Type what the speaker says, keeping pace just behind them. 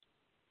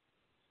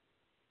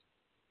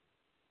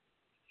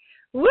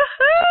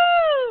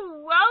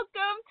Woohoo!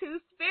 Welcome to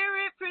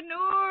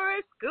Spiritpreneur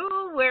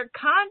School, where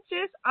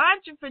conscious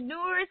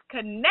entrepreneurs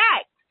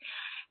connect.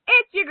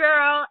 It's your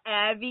girl,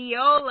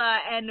 Aviola,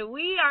 and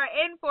we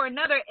are in for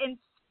another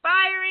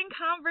inspiring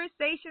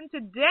conversation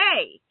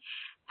today.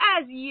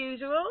 As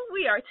usual,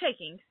 we are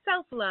taking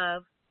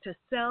self-love to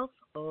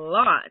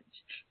self-launch.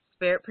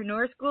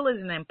 Spiritpreneur School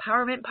is an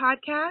empowerment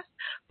podcast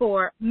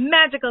for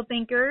magical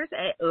thinkers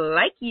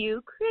like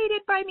you,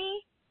 created by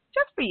me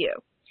just for you.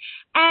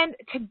 And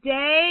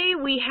today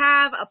we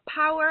have a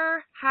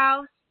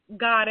powerhouse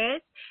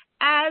goddess,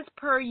 as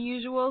per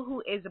usual,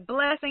 who is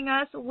blessing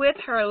us with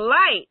her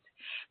light.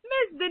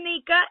 Ms.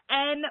 Danica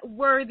N.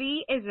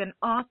 Worthy is an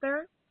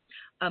author,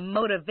 a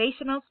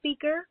motivational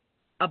speaker,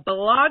 a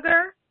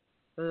blogger,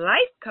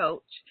 life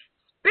coach,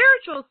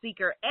 spiritual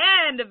seeker,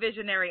 and a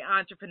visionary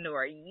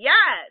entrepreneur.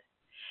 Yes!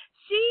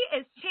 She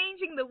is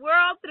changing the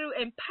world through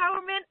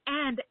empowerment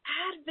and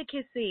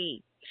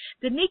advocacy.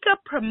 Danica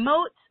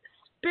promotes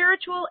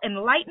spiritual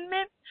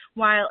enlightenment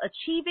while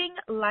achieving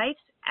life's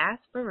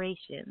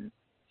aspirations.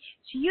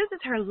 She uses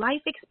her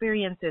life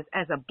experiences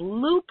as a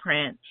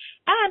blueprint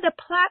and a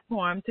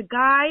platform to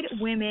guide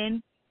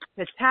women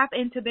to tap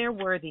into their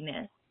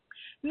worthiness.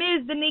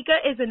 Ms.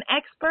 Danica is an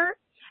expert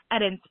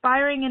at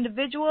inspiring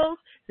individuals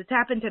to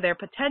tap into their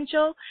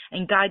potential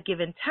and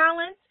God-given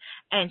talents,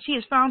 and she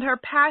has found her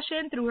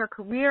passion through her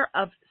career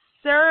of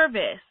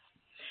service.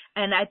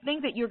 And I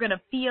think that you're going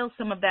to feel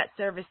some of that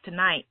service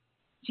tonight.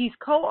 She's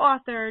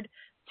co-authored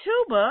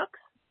 2 books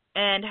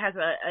and has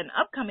an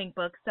upcoming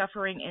book,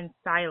 Suffering in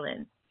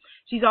Silence.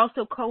 She's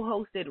also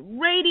co-hosted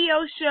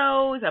radio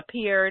shows,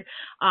 appeared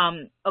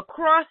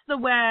across the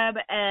web,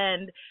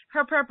 and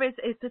her purpose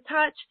is to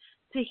touch,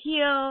 to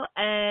heal,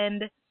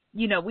 and,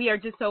 you know, we are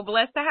just so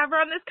blessed to have her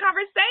on this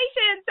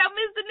conversation. So,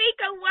 Ms.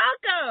 Danica,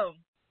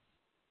 welcome.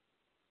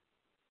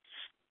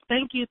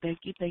 Thank you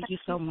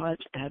so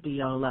much,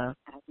 Abiola.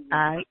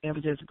 I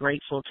am just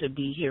grateful to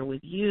be here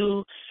with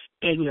you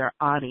and your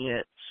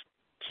audience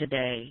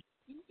today.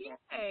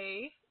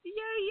 Yay.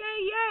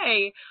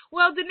 Yay.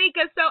 Well,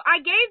 Danica, so I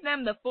gave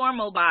them the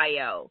formal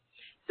bio.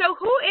 So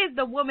who is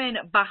the woman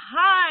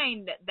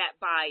behind that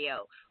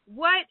bio?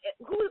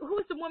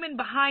 Who's the woman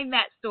behind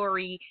that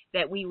story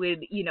that we would,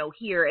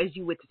 hear as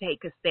you would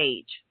take a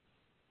stage?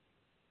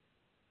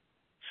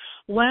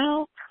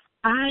 Well,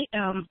 I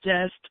am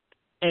just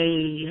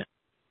a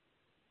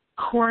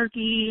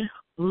quirky,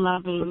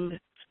 loving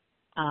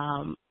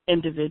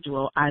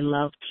individual. I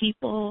love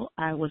people.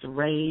 I was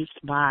raised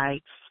by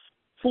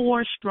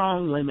 4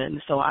 strong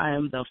women, so I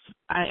am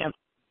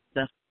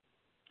the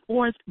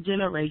 4th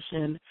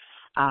generation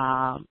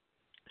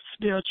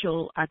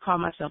spiritual. I call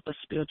myself a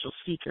spiritual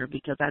seeker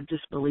because I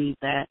just believe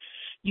that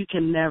you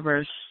can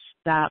never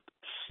stop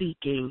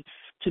seeking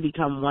to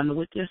become one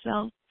with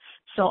yourself.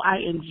 So I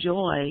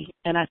enjoy,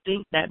 and I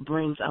think that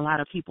brings a lot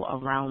of people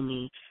around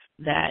me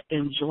that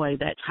enjoy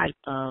that type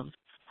of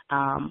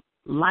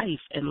life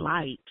and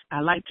light. I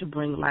like to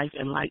bring life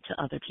and light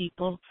to other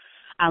people.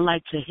 I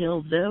like to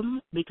heal them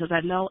because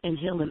I know in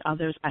healing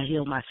others, I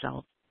heal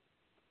myself.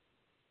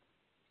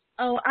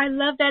 Oh, I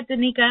love that,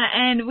 Danica,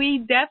 and we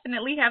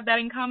definitely have that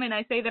in common.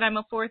 I say that I'm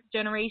a 4th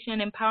generation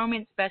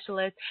empowerment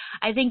specialist.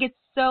 I think it's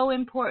so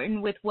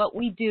important with what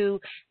we do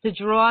to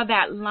draw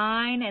that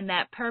line and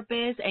that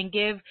purpose and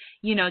give,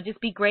 just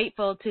be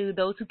grateful to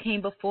those who came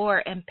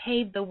before and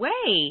paved the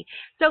way.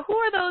 So who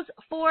are those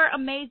 4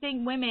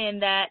 amazing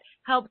women that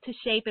helped to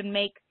shape and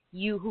make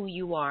you who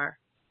you are?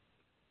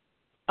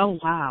 Oh,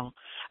 wow.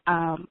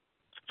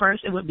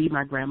 First, it would be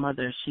my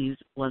grandmother. She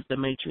was the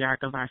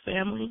matriarch of our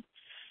family.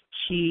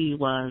 She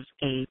was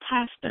a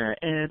pastor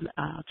and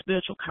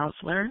spiritual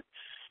counselor,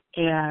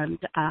 and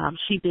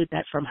she did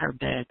that from her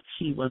bed.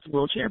 She was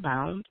wheelchair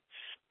bound,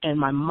 and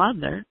my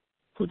mother,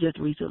 who just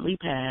recently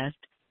passed,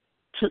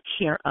 took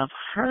care of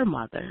her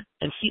mother,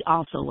 and she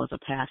also was a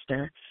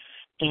pastor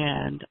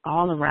and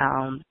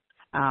all-around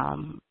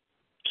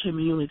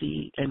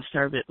community and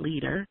servant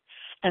leader.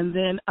 And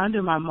then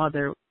under my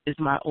mother is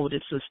my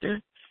oldest sister,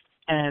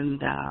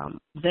 and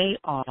they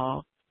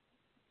all,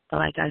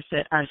 like I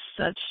said, are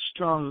such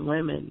strong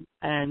women,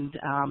 and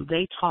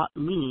they taught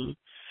me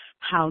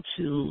how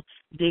to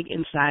dig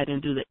inside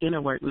and do the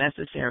inner work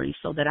necessary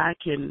so that I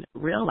can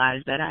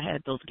realize that I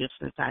had those gifts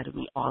inside of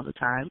me all the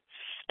time.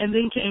 And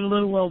then came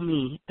little old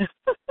me.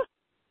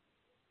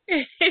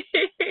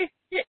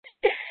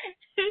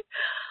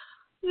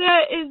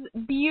 That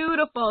is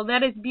beautiful.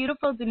 That is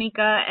beautiful,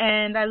 Danica.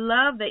 And I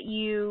love that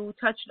you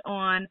touched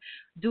on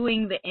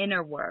doing the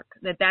inner work,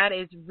 that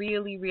is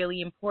really,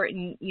 really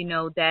important,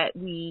 that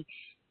we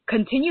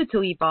continue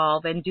to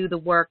evolve and do the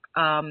work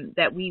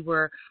that we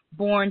were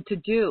born to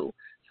do.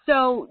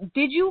 So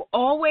did you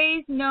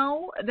always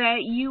know that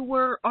you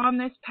were on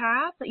this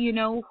path?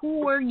 Who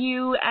were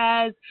you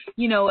as,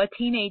 a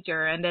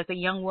teenager and as a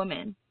young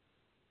woman?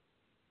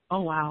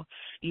 Oh, wow.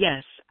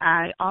 Yes,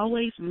 I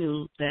always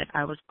knew that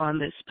I was on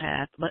this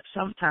path, but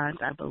sometimes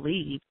I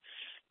believe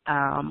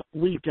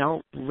we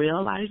don't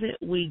realize it.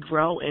 We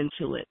grow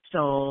into it.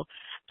 So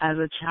As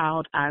a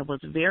child, I was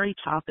very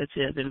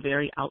talkative and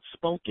very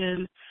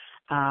outspoken.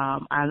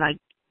 I liked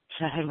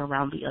to hang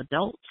around the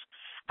adults.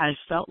 I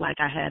felt like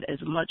I had as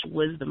much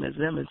wisdom as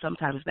them, and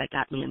sometimes that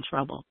got me in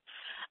trouble.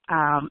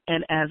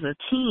 And as a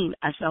teen,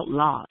 I felt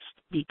lost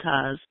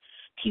because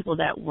people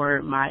that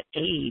were my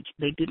age,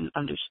 they didn't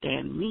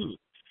understand me.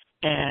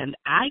 And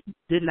I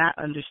did not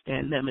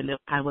understand them, and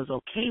I was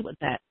okay with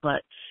that.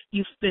 But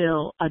you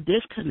feel a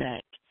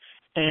disconnect.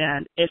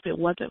 And if it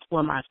wasn't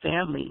for my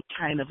family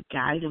kind of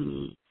guiding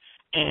me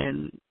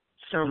and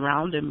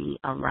surrounding me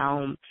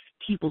around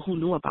people who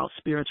knew about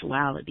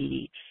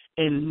spirituality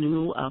and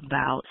knew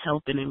about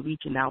helping and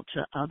reaching out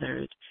to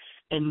others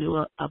and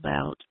knew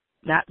about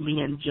not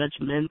being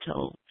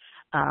judgmental,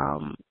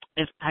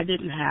 if I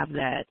didn't have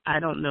that, I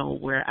don't know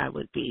where I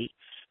would be.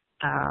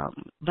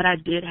 But I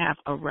did have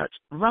a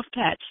rough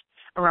patch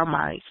around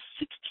my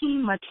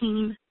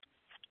teen,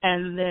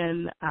 and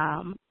then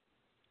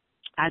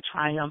I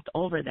triumphed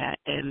over that,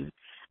 and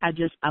I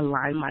just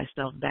aligned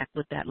myself back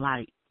with that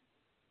light.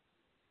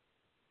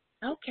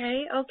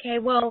 Okay.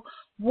 Well,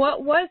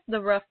 what was the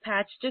rough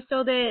patch, just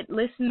so that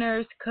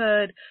listeners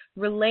could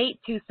relate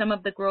to some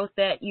of the growth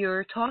that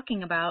you're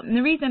talking about? And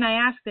the reason I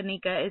ask,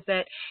 Anika, is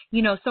that,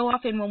 so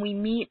often when we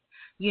meet,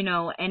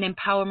 an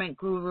empowerment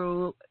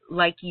guru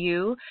like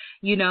you,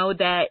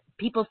 that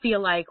people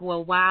feel like,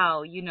 well,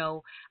 wow,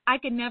 I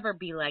could never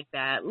be like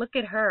that. Look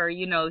at her,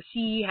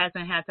 she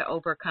hasn't had to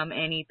overcome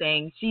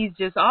anything. She's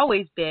just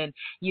always been,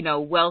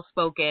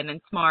 well-spoken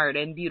and smart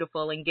and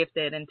beautiful and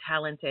gifted and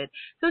talented.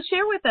 So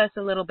share with us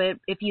a little bit,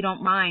 if you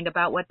don't mind,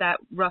 about what that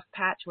rough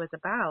patch was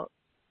about.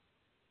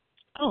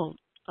 Oh,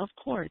 of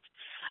course.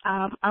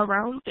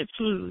 Around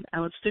 15, I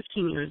was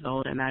 15 years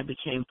old, and I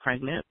became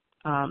pregnant,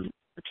 a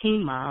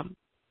teen mom.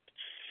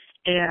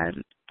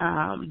 And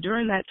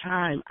during that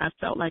time, I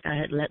felt like I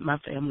had let my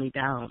family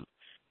down,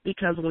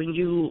 because when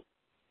you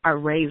are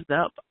raised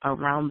up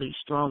around these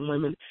strong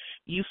women,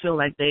 you feel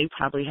like they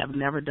probably have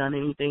never done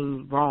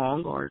anything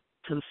wrong or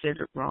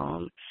considered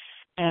wrong.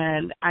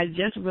 And I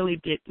just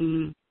really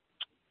didn't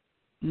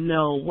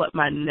know what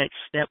my next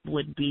step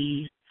would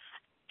be.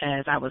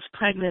 As I was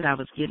pregnant, I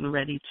was getting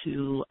ready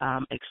to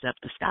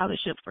accept a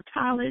scholarship for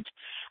college.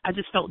 I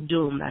just felt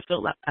doomed. I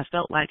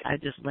felt like I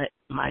just let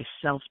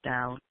myself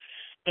down.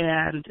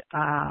 And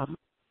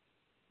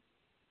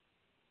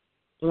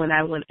when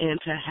I went in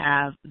to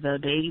have the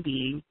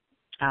baby,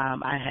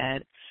 I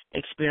had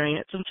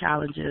experienced some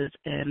challenges,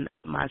 and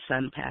my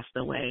son passed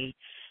away,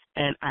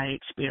 and I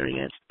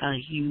experienced a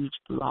huge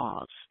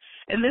loss.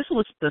 And this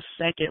was the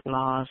second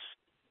loss.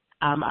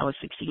 I was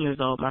 16 years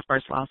old. My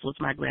first loss was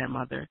my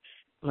grandmother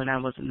when I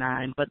was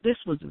 9, but this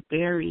was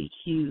very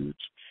huge,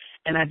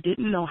 and I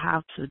didn't know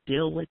how to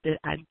deal with it.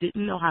 I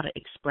didn't know how to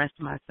express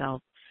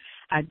myself.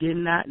 I did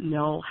not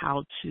know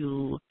how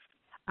to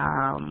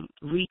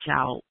reach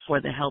out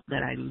for the help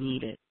that I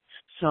needed.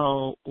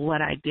 So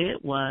what I did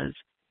was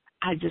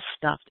I just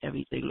stuffed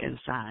everything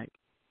inside.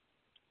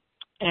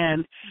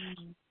 And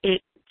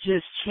it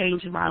just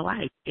changed my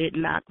life. It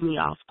knocked me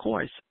off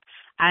course.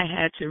 I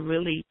had to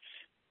really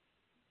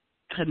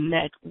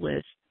connect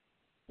with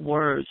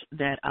words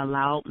that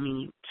allowed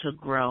me to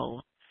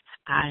grow.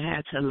 I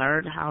had to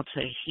learn how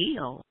to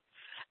heal.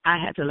 I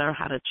had to learn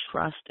how to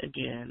trust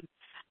again.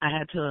 I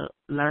had to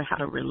learn how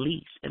to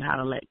release and how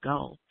to let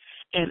go.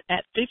 And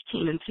at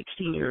 15 and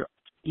 16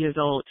 years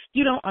old,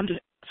 you don't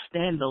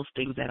understand those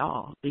things at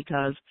all,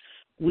 because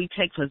we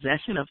take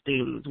possession of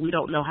things. We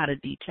don't know how to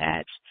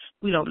detach.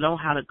 We don't know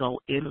how to go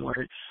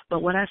inward.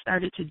 But what I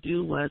started to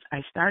do was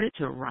I started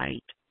to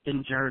write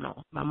and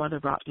journal. My mother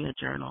brought me a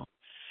journal.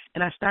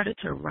 And I started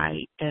to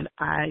write, and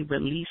I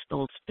released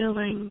those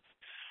feelings.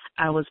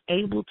 I was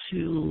able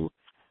to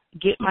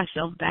get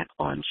myself back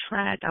on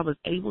track. I was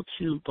able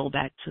to go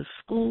back to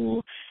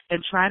school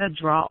and try to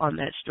draw on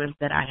that strength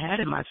that I had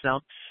in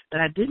myself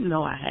that I didn't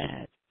know I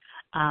had.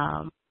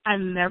 I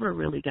never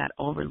really got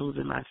over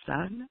losing my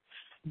son,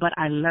 but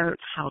I learned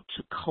how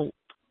to cope.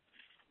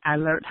 I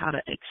learned how to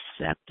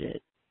accept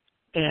it,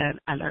 and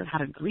I learned how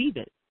to grieve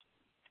it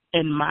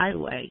in my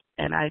way.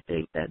 And I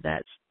think that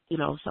that's,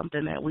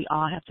 something that we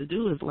all have to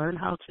do, is learn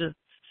how to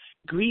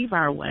grieve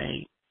our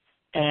way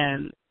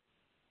and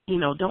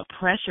don't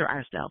pressure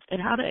ourselves,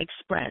 and how to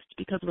express,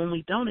 because when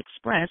we don't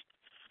express,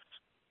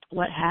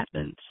 what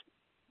happens?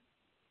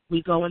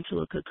 We go into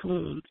a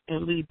cocoon,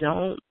 and we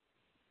don't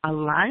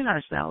align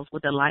ourselves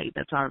with the light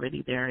that's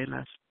already there in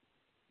us.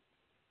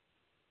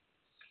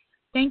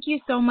 Thank you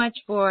so much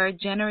for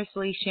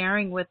generously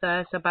sharing with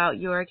us about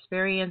your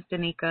experience,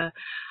 Danica.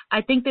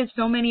 I think that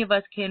so many of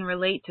us can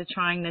relate to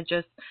trying to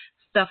just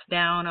stuff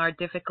down our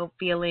difficult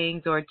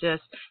feelings or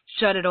just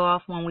shut it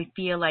off when we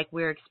feel like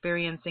we're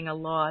experiencing a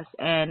loss.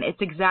 And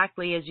it's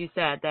exactly as you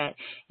said, that,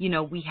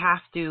 we have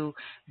to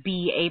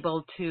be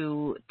able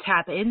to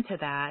tap into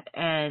that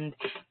and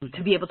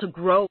to be able to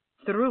grow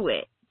through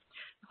it.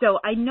 So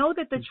I know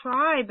that the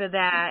tribe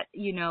that,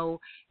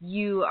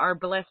 you are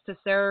blessed to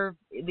serve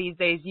these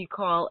days, you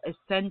call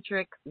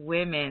eccentric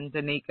women,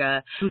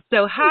 Danica.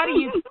 So how do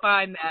you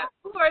define that?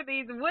 Who are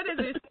these? What is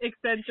this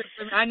eccentric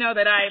women? I know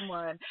that I'm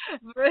one.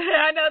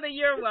 I know that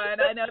you're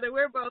one. I know that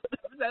we're both.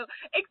 So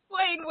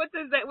explain, what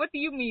do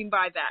you mean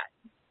by that?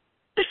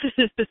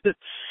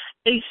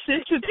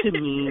 Eccentric to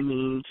me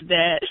means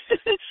that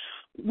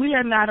we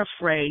are not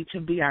afraid to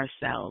be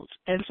ourselves.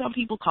 And some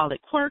people call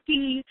it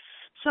quirky.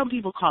 Some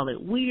people call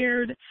it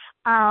weird.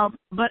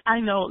 But I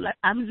know,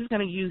 I'm just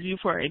going to use you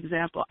for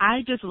example.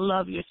 I just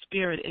love your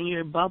spirit and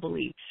you're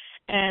bubbly.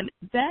 And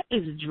that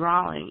is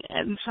drawing.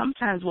 And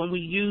sometimes when we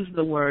use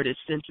the word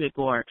eccentric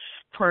or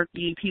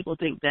quirky, people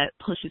think that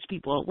pushes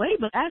people away.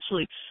 But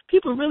actually,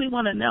 people really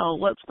want to know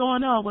what's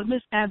going on with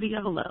Miss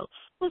Abiola.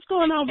 What's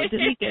going on with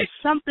Danica?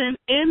 Something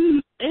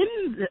in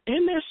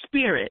their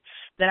spirit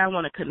that I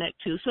want to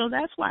connect to. So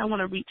that's why I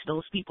want to reach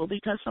those people,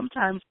 because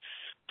sometimes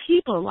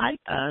people like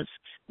us,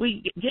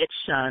 we get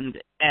shunned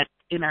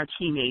in our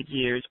teenage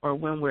years, or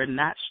when we're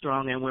not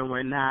strong and when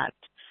we're not,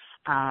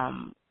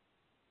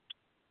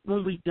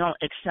 when we don't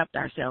accept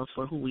ourselves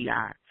for who we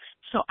are.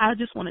 So I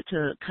just wanted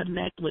to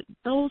connect with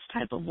those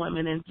type of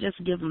women and just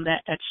give them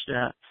that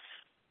extra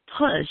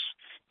push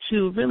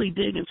to really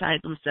dig inside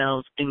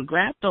themselves and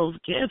grab those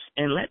gifts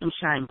and let them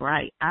shine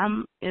bright.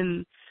 I'm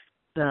in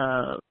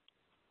the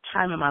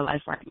time in my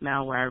life right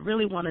now where I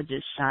really want to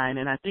just shine,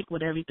 and I think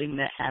with everything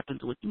that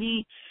happens with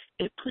me,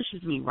 it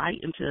pushes me right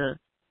into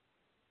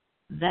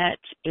that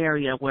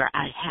area where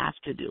I have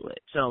to do it.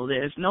 So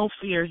there's no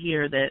fear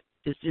here, that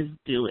it's just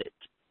do it.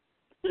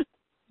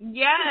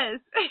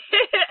 Yes.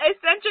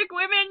 Eccentric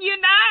women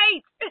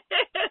unite.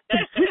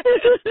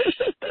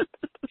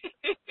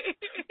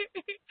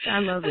 I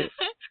love it.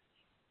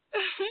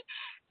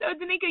 So,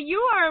 Danica,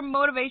 you are a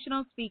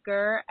motivational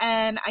speaker,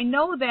 and I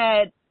know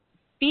that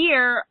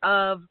fear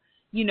of,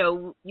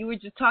 you were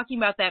just talking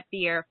about that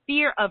fear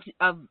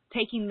of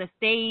taking the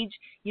stage,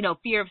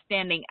 fear of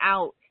standing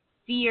out,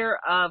 fear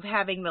of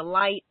having the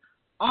light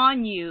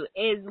on you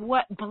is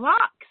what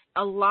blocks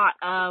a lot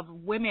of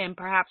women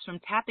perhaps from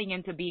tapping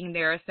into being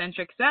their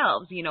eccentric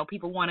selves.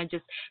 People want to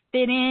just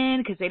fit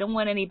in because they don't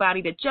want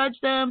anybody to judge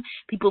them.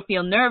 People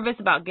feel nervous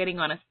about getting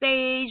on a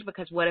stage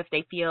because what if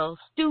they feel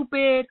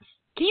stupid?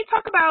 Can you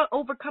talk about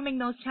overcoming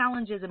those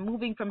challenges and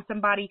moving from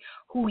somebody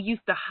who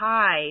used to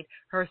hide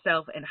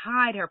herself and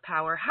hide her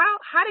power?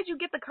 How did you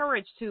get the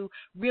courage to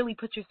really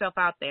put yourself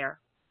out there?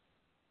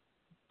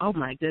 Oh,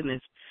 my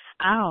goodness.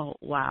 Oh,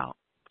 wow.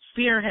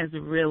 Fear has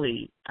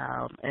really,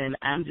 and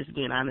I'm just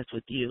being honest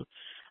with you,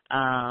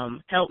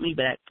 held me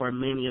back for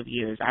many of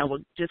years. I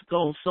would just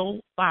go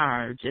so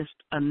far, just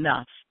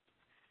enough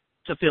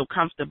to feel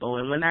comfortable.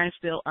 And when I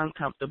feel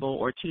uncomfortable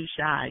or too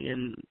shy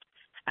and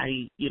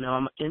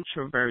I'm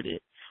introverted,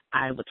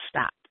 I would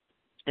stop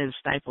and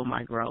stifle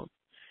my growth.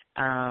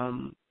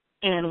 And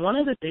one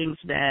of the things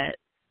that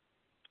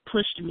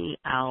pushed me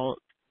out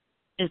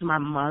is my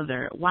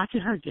mother, watching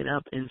her get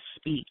up and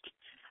speak.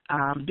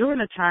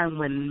 During a time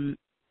when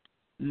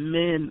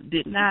men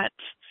did not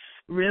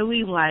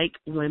really like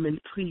women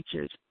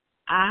preachers,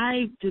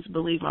 I just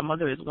believe my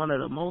mother is one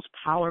of the most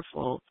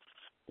powerful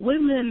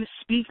women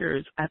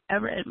speakers I've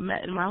ever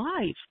met in my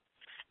life.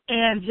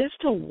 And just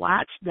to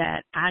watch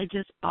that, I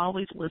just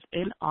always was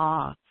in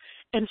awe.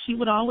 And she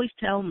would always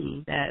tell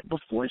me that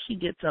before she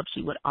gets up,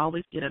 she would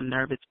always get a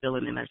nervous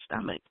feeling in her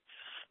stomach.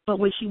 But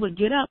when she would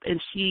get up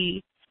and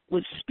she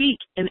would speak,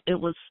 and it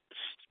was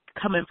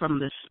coming from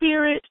the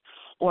spirit,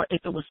 or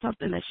if it was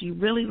something that she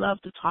really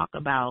loved to talk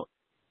about,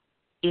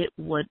 it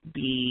would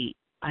be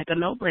like a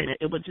no-brainer.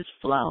 It would just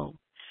flow.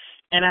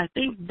 And I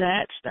think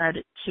that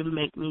started to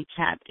make me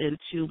tap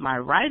into my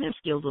writing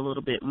skills a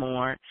little bit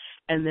more,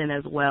 and then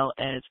as well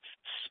as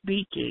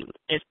speaking.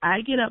 If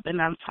I get up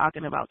and I'm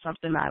talking about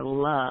something I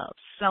love,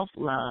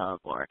 self-love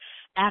or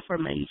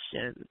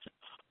affirmations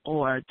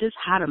or just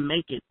how to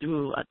make it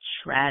through a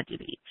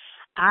tragedy,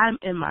 I'm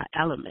in my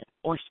element.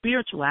 Or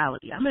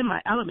spirituality, I'm in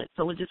my element,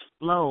 so it just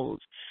flows.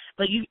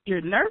 But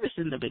you're nervous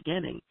in the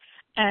beginning.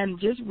 And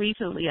just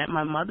recently at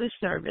my mother's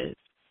service,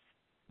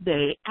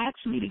 they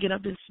asked me to get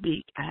up and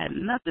speak. I had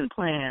nothing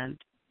planned,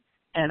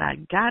 and I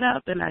got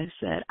up and I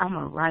said, I'm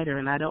a writer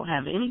and I don't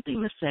have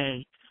anything to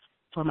say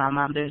for my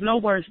mom. There's no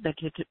words that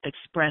can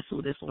express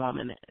who this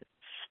woman is.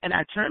 And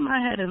I turned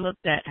my head and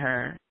looked at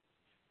her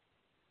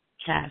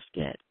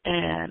casket,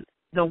 and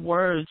the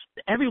words,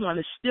 everyone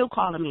is still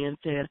calling me and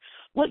saying,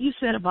 what you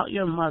said about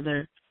your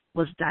mother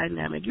was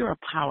dynamic. You're a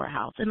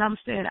powerhouse. And I'm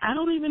saying, I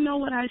don't even know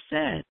what I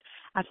said.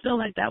 I feel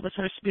like that was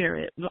her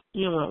spirit,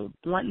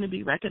 wanting to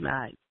be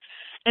recognized.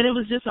 And it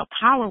was just a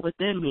power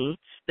within me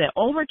that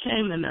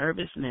overcame the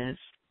nervousness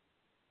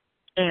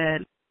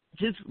and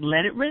just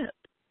let it rip.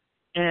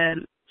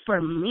 And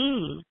for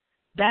me,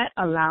 that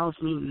allows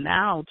me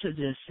now to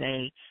just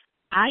say,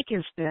 I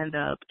can stand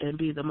up and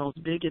be the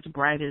most biggest,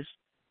 brightest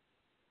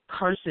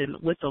person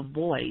with a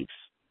voice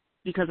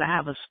because I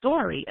have a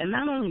story. And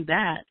not only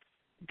that,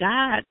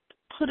 God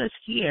put us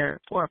here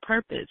for a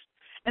purpose,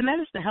 and that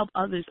is to help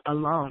others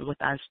along with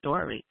our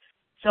story.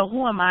 So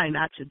who am I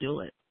not to do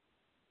it?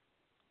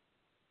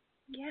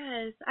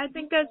 Yes, I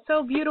think that's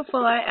so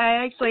beautiful.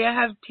 I actually I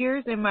have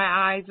tears in my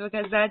eyes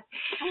because that's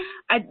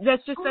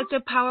just such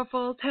a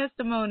powerful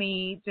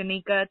testimony,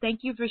 Danica. Thank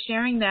you for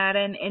sharing that.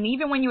 And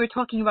even when you were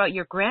talking about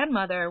your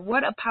grandmother,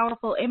 what a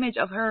powerful image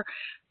of her.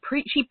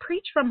 She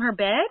preached from her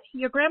bed.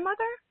 Your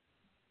grandmother?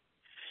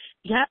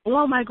 Yeah.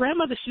 Well, my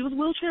grandmother, she was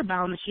wheelchair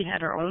bound, and she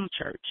had her own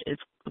church. It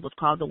was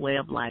called the Way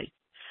of Life,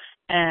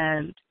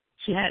 and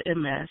she had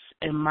MS.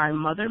 And my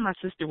mother and my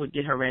sister would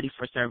get her ready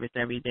for service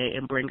every day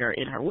and bring her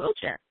in her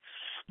wheelchair.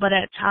 But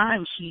at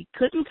times she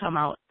couldn't come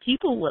out.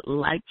 People would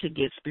like to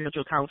get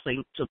spiritual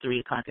counseling till 3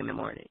 o'clock in the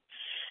morning.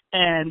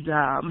 And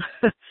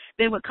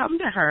they would come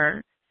to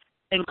her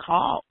and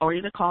call, or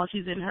either call,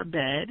 she's in her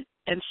bed,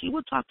 and she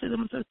would talk to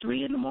them until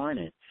 3 in the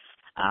morning.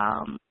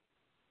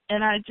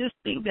 And I just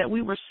think that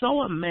we were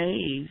so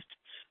amazed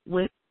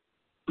with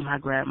my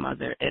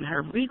grandmother and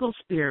her regal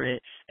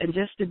spirit, and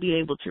just to be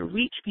able to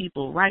reach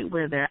people right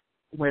where they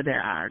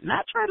are,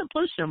 not trying to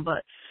push them,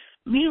 but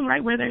meeting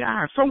right where they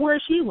are, from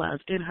where she was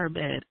in her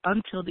bed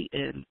until the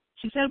end.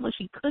 She said when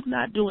she could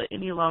not do it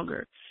any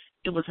longer,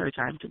 it was her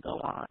time to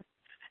go on.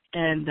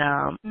 And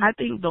I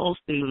think those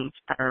things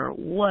are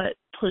what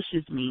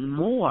pushes me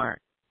more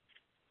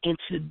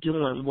into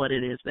doing what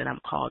it is that I'm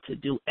called to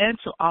do, and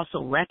to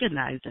also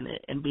recognizing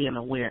it and being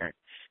aware,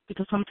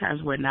 because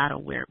sometimes we're not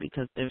aware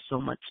because there's so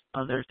much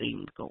other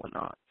things going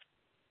on.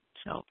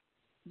 So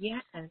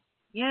yes,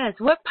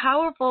 what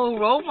powerful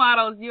role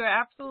models. You're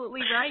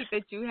absolutely right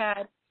that you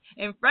had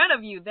in front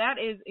of you. That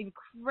is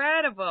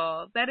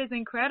incredible. That is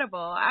incredible.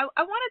 I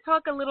want to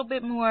talk a little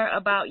bit more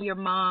about your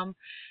mom,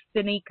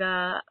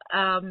 Danica.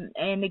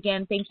 And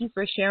again, thank you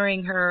for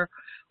sharing her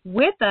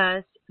with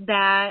us.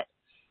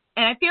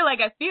 And I feel like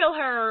I feel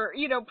her,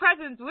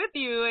 presence with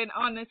you and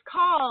on this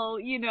call,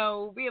 being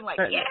like,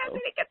 yeah,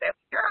 Danica, this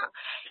girl,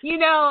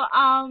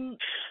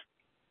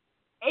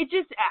 it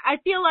just, I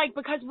feel like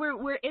because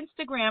we're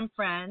Instagram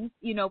friends,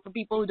 for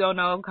people who don't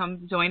know,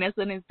 come join us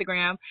on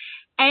Instagram.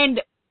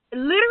 And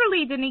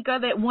literally,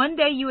 Danica, that one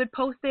day you had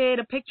posted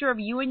a picture of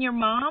you and your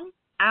mom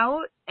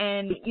out,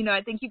 and,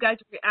 I think you guys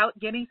were out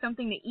getting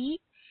something to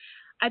eat,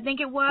 I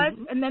think it was.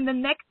 Mm-hmm. And then the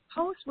next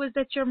post was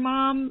that your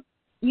mom,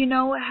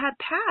 had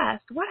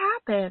passed. What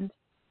happened?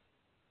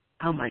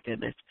 Oh, my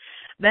goodness.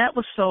 That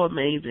was so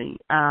amazing.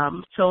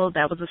 So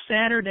that was a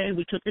Saturday.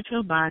 We took her to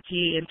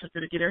Hibachi and took her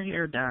to get her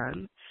hair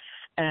done.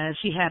 And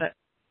she had a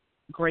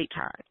great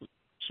time.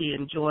 She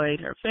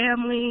enjoyed her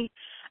family.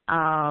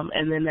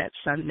 And then that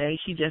Sunday,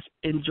 she just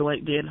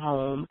enjoyed being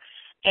home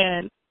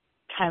and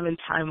having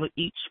time with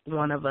each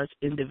one of us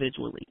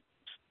individually.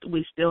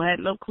 We still had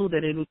no clue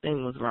that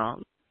anything was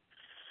wrong.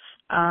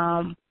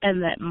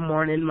 And that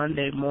morning,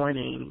 Monday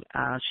morning,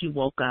 she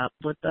woke up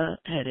with a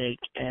headache,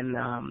 and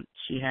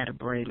she had a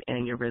brain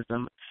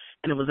aneurysm,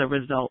 and it was a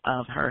result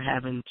of her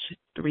having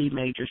 3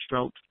 major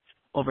strokes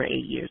over 8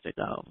 years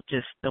ago,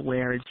 just the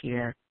wear and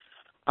tear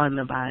on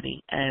the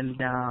body. And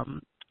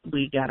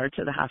we got her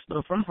to the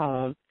hospital from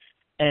home,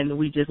 and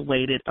we just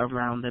waited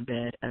around the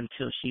bed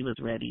until she was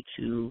ready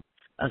to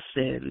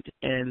ascend.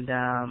 And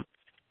that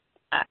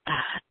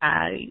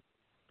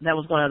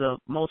was one of the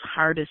most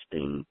hardest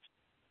things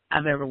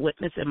I've ever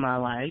witnessed in my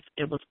life.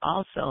 It was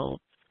also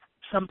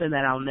something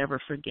that I'll never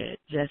forget,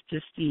 just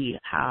to see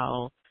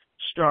how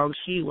strong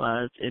she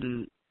was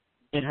in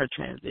her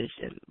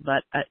transition.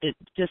 But it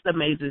just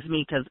amazes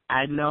me because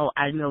I know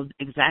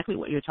exactly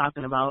what you're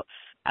talking about.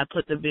 I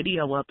put the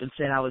video up and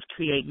said I was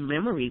creating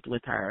memories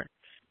with her,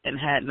 and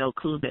had no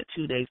clue that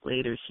 2 days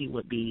later she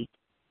would be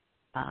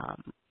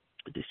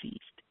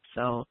deceased.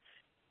 So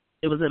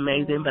it was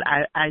amazing, but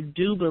I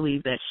do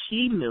believe that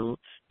she knew,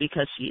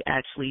 because she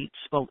actually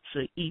spoke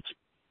to each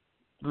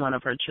one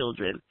of her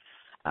children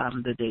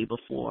the day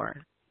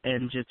before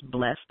and just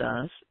blessed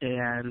us.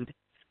 And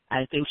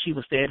I think she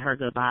was saying her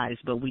goodbyes,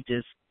 but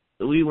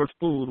we were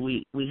fooled.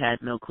 We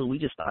had no clue. We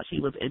just thought she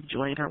was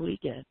enjoying her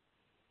weekend.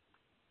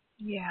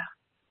 Yeah.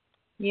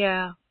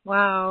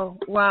 Wow.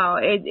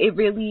 It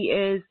really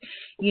is,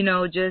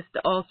 just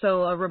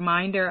also a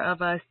reminder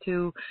of us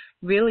to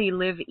really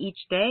live each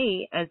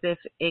day as if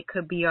it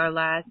could be our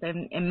last,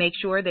 and make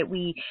sure that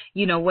we,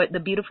 what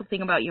the beautiful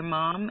thing about your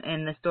mom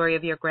and the story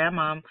of your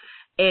grandmom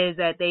is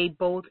that they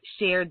both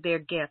shared their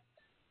gifts,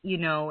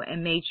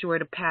 and made sure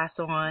to pass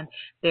on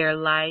their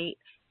light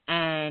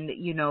and,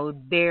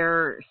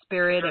 their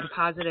spirit and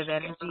positive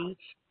energy.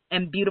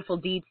 And beautiful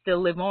deeds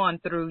still live on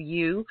through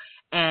you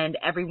and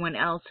everyone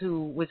else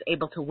who was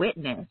able to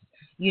witness.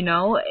 Does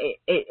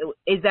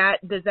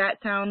that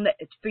sound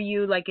for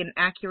you like an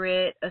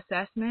accurate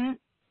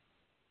assessment?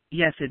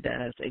 Yes, it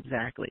does.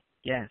 Exactly.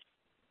 Yes.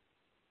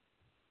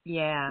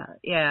 Yeah.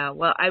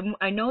 Well,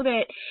 I know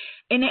that,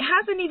 and it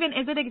hasn't even.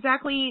 Is it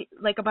exactly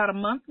like about a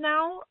month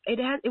now? It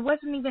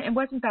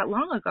wasn't that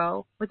long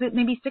ago. Was it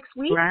maybe 6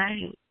 weeks?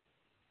 Right.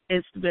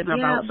 It's been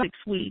about 6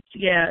 weeks.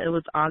 Yeah, it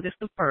was August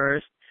the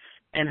 1st.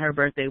 And her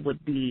birthday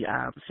would be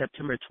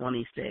September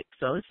 26th.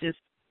 So it's just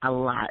a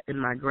lot.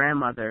 And my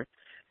grandmother,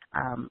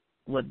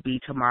 would be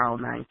tomorrow,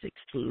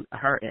 9/16,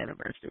 her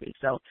anniversary.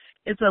 So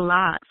it's a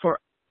lot for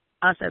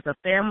us as a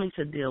family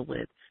to deal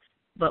with,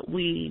 but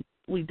we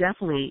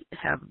definitely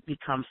have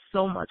become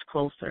so much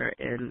closer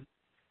and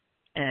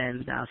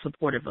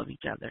supportive of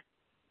each other.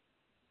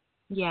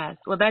 Yes.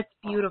 Well, that's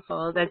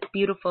beautiful. That's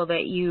beautiful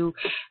that you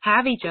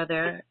have each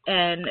other.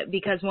 And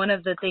because one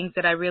of the things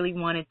that I really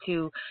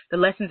the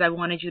lessons I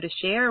wanted you to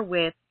share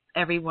with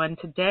everyone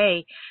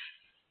today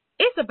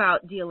is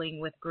about dealing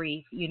with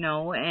grief,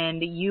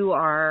 and you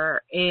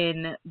are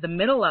in the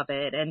middle of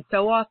it. And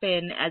so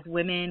often as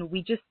women,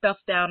 we just stuff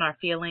down our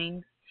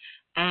feelings,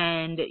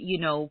 and,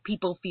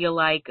 people feel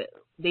like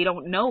they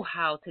don't know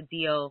how to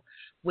deal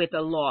with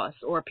a loss,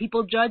 or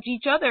people judge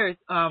each other's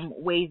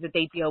ways that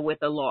they deal with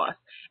a loss.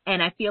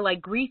 And I feel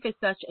like grief is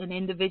such an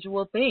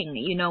individual thing.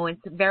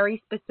 It's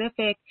very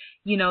specific,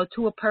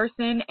 to a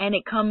person, and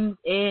it comes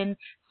in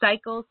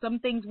cycles. Some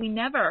things we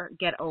never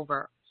get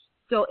over.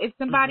 So if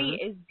somebody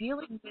is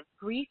dealing with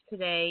grief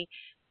today,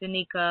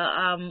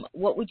 Danica,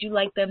 what would you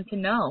like them to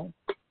know?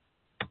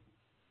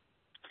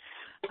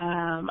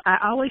 I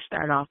always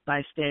start off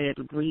by saying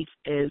grief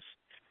is,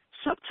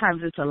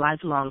 sometimes it's a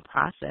lifelong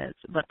process,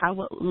 but I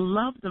would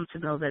love them to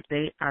know that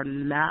they are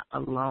not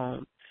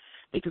alone,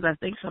 because I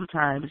think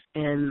sometimes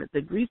in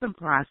the grieving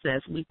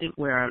process, we think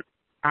we are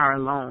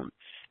alone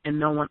and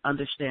no one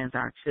understands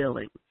our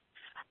feelings.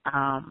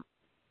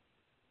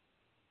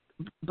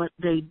 But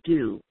they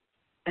do.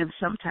 And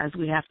sometimes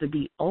we have to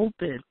be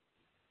open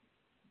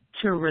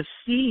to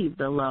receive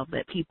the love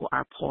that people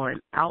are pouring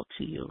out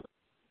to you.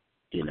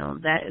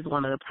 That is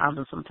one of the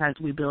problems. Sometimes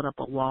we build up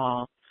a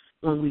wall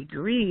when we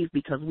grieve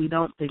because we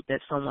don't think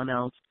that someone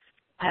else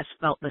has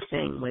felt the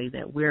same way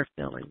that we're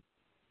feeling.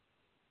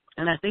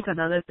 And I think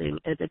another thing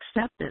is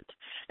acceptance.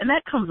 And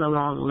that comes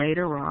along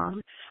later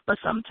on, but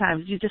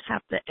sometimes you just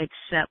have to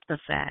accept the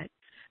fact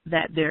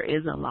that there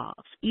is a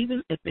loss,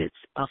 even if it's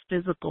a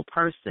physical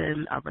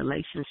person, a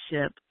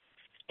relationship,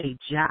 a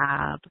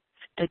job.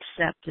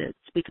 Acceptance,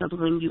 because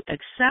when you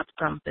accept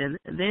something,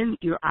 then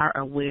you are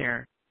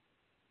aware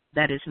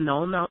that it's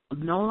no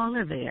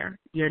longer there.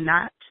 You're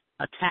not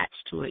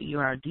attached to it. You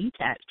are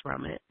detached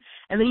from it.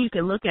 And then you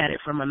can look at it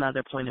from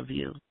another point of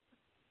view.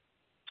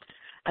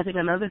 I think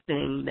another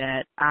thing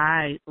that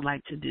I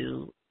like to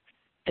do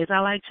is I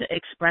like to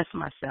express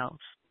myself.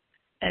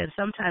 And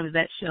sometimes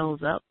that shows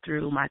up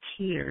through my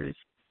tears.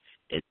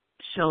 It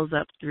shows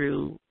up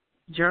through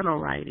journal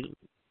writing.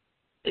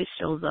 It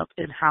shows up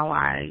in how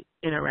I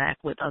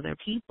interact with other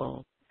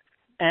people.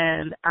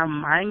 And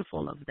I'm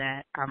mindful of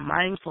that. I'm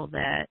mindful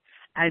that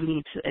I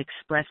need to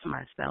express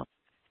myself.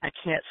 I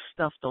can't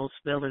stuff those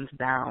feelings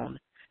down.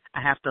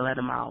 I have to let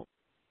them out.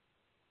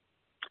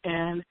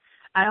 And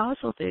I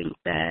also think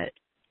that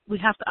we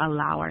have to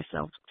allow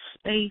ourselves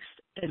space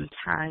and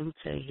time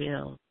to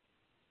heal.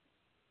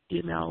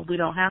 We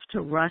don't have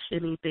to rush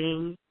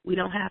anything. We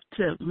don't have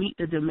to meet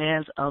the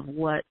demands of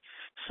what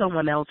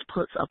someone else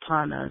puts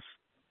upon us,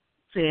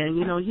 saying,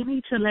 you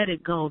need to let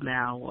it go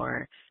now,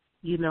 or,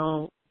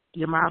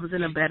 your mom's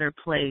in a better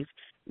place.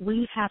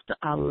 We have to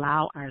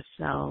allow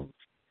ourselves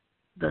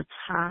the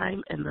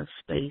time and the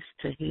space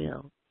to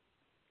heal.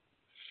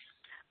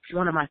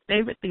 One of my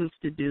favorite things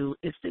to do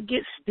is to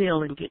get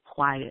still and get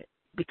quiet,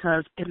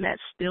 because in that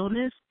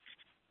stillness,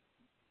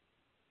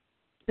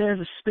 there's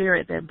a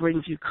spirit that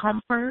brings you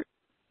comfort.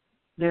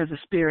 There's a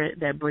spirit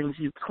that brings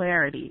you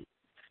clarity.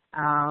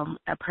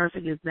 A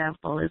perfect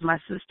example is my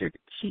sister.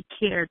 She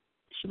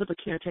was a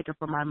caretaker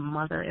for my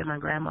mother and my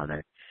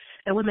grandmother.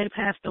 And when they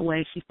passed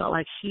away, she felt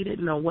like she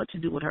didn't know what to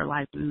do with her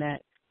life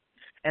next.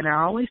 And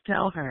I always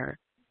tell her,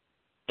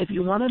 if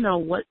you want to know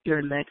what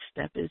your next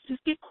step is,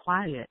 just get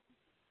quiet.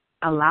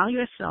 Allow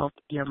yourself,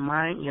 your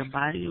mind, your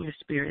body, and your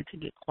spirit to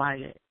get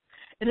quiet.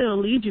 And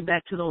it'll lead you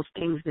back to those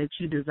things that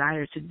you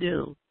desire to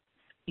do.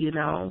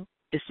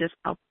 It's just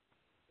a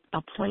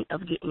point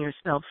of getting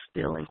yourself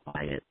still and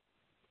quiet.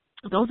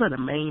 Those are the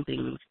main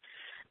things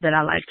that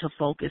I like to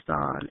focus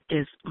on,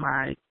 is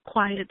my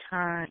quiet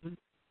time,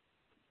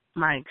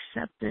 my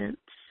acceptance,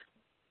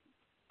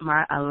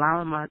 my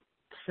allowing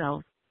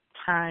myself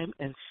time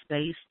and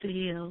space to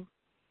heal,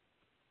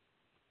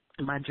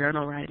 and my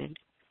journal writing.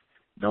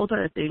 Those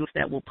are the things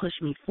that will push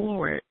me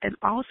forward. And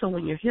also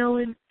when you're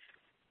healing,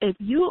 if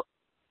you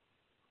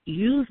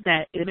use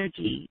that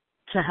energy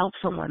to help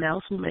someone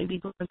else who may be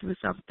going through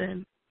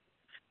something,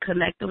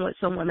 connecting with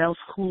someone else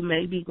who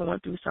may be going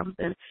through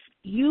something,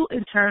 you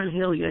in turn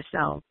heal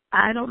yourself.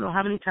 I don't know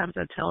how many times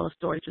I tell a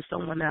story to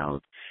someone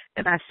else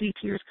and I see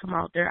tears come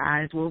out their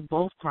eyes. We're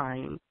both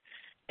crying,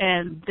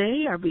 and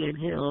they are being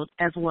healed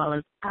as well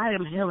as I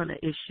am healing an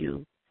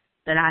issue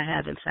that I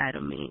have inside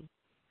of me.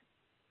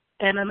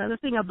 And another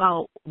thing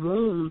about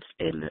wounds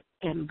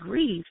and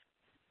grief,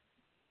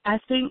 I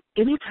think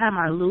anytime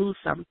I lose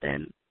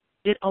something,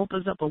 it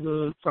opens up a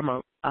wound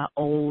from a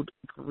old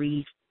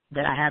grief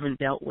that I haven't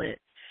dealt with.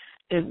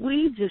 If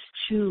we just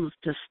choose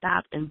to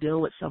stop and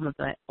deal with some of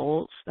that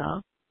old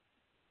stuff,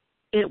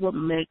 it will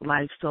make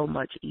life so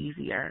much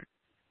easier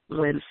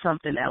when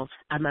something else,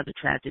 another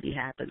tragedy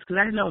happens. Because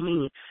I know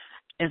me,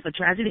 if a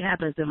tragedy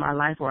happens in my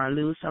life or I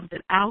lose something,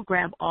 I'll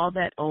grab all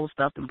that old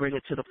stuff and bring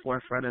it to the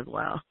forefront as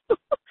well.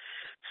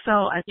 So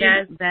I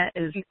think that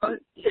is.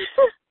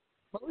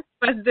 Most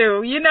of us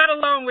do. You're not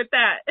alone with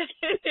that.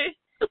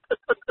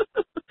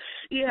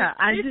 Yeah,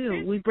 I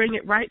do. We bring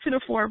it right to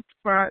the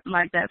forefront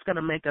like that's going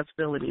to make us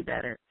feel any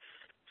better.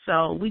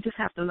 So we just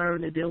have to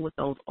learn to deal with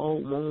those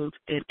old wounds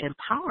and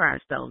empower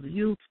ourselves,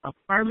 use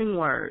affirming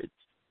words.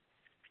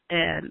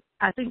 And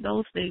I think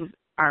those things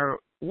are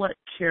what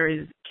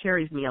carries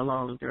me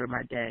along during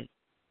my day.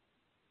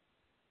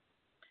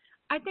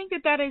 I think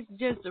that is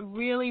just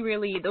really,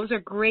 really, those are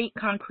great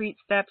concrete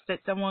steps that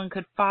someone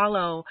could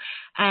follow.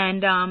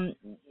 And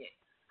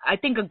I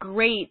think a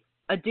great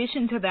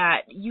addition to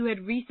that, you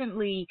had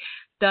recently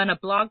done a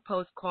blog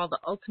post called The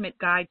Ultimate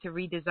Guide to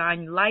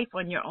Redesign Life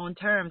on Your Own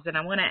Terms. And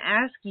I want to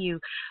ask you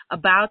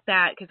about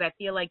that because I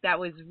feel like that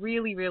was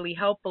really, really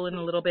helpful in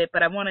a little bit.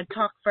 But I want to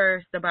talk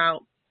first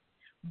about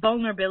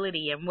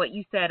vulnerability and what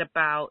you said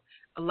about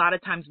a lot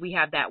of times we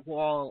have that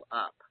wall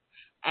up.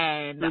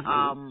 And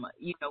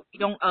we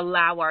don't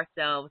allow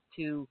ourselves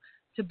to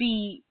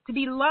be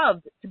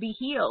loved, to be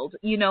healed,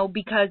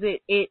 because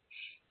it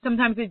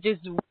sometimes it's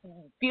just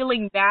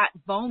feeling that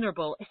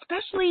vulnerable,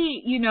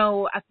 especially,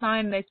 I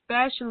find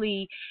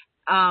especially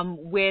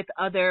with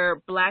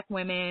other Black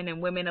women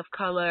and women of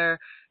color,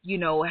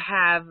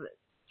 have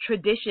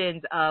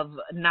traditions of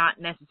not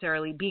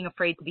necessarily being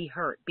afraid to be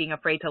hurt, being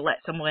afraid to let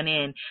someone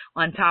in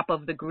on top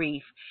of the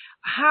grief.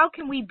 How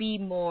can we be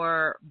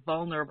more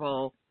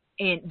vulnerable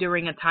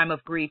during a time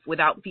of grief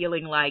without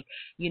feeling like,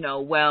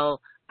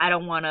 I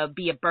don't want to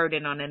be a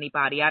burden on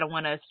anybody. I don't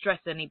want to stress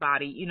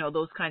anybody,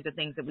 those kinds of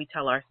things that we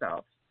tell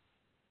ourselves.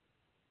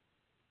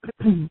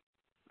 One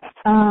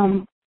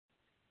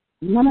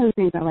of the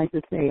things I like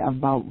to say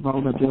about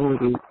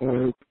vulnerability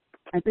is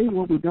I think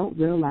what we don't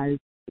realize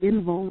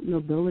in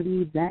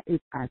vulnerability, that is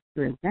our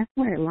strength. That's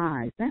where it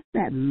lies. That's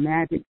that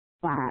magic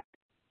spot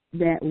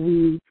that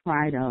we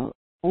try to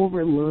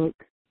overlook.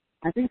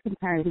 I think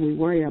sometimes we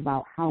worry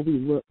about how we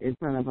look in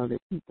front of other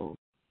people.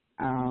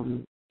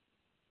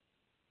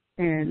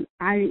 And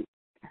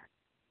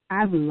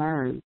I've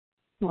learned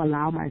to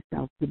allow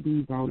myself to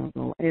be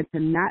vulnerable and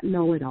to not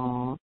know it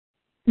all,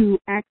 to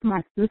ask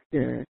my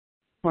sister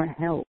for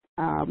help.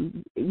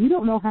 You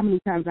don't know how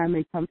many times I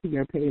may come to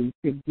your page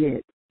to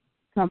get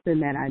something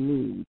that I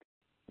need.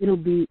 It'll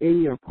be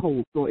in your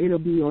post or it'll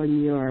be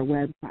on your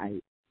website.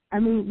 I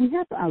mean, we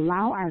have to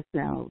allow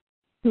ourselves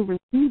to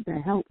receive the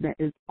help that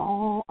is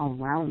all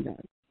around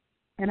us.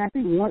 And I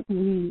think once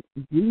we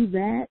do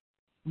that,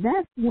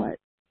 that's what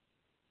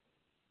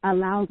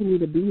allows me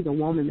to be the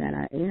woman that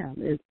I am,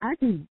 is I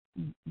can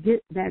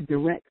get that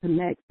direct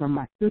connect from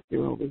my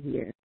sister over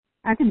here.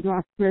 I can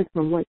draw strength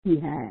from what she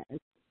has.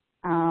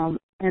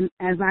 And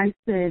as I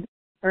said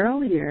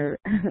earlier,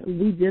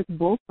 we just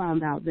both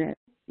found out that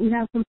we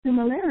have some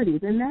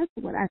similarities, and that's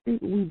what I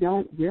think we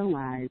don't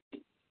realize.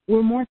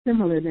 We're more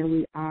similar than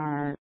we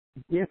are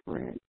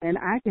different, and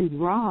I can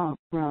draw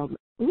from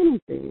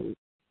anything.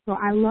 So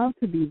I love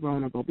to be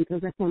vulnerable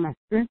because that's where my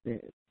strength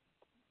is.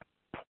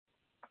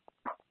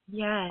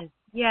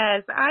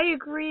 Yes, I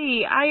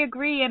agree.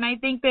 And I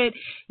think that,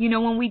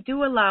 when we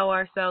do allow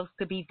ourselves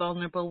to be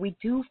vulnerable, we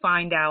do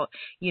find out,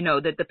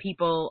 that the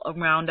people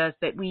around us,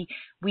 that we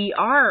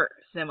are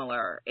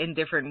similar in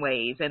different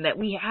ways, and that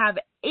we have,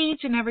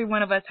 each and every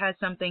one of us has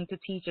something to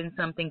teach and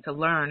something to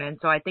learn. And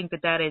so I think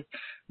that is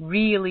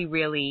really,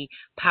 really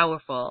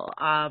powerful.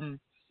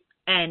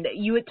 And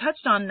you had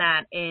touched on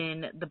that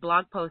in the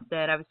blog post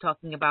that I was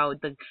talking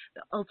about, the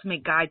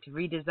ultimate guide to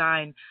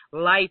redesign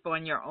life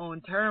on your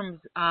own terms,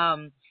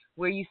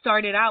 where you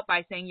started out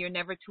by saying you're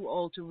never too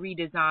old to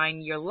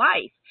redesign your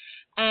life.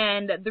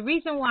 And the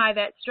reason why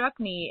that struck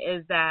me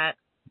is that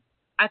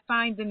I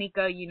find,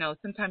 Danica,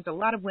 sometimes a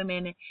lot of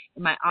women in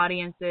my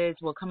audiences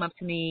will come up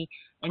to me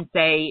and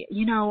say,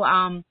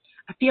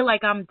 I feel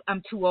like I'm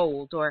too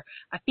old, or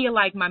I feel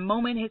like my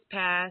moment has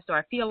passed, or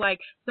I feel like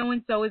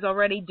so-and-so is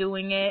already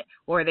doing it,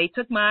 or they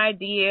took my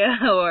idea,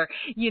 or,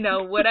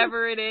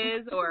 whatever it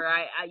is, or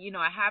I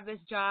have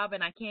this job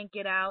and I can't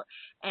get out,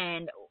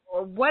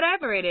 or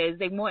whatever it is,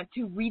 they want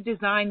to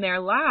redesign their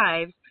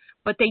lives,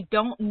 but they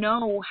don't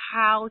know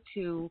how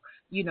to,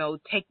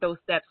 take those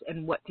steps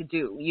and what to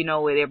do.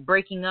 They're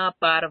breaking up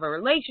out of a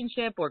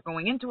relationship or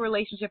going into a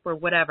relationship or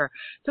whatever.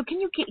 So can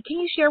you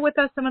share with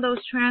us some of those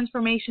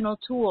transformational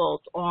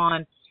tools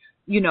on,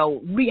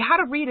 how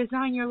to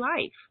redesign your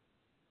life?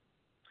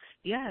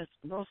 Yes,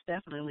 most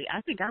definitely.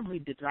 I think I'm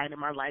redesigning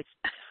my life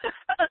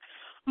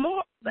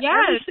more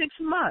every 6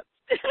 months.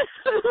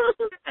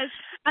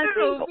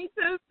 Me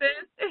too,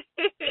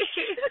 sis.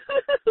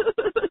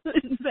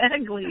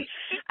 Exactly.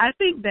 I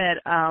think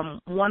that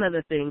one of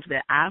the things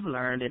that I've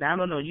learned, and I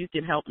don't know, you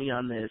can help me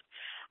on this,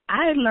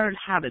 I learned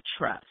how to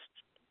trust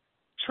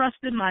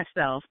in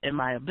myself and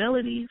my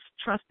abilities,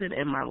 trusting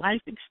in my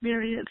life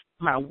experience,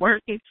 my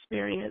work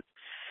experience,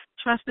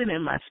 trusting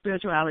in my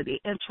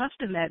spirituality, and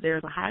trusting that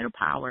there's a higher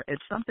power and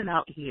something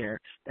out here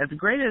that's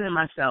greater than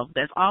myself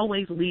that's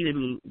always leading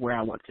me where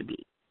I want to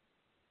be.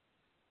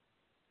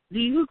 Do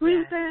you agree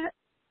with that?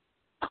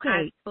 I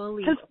Okay.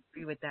 fully 'Cause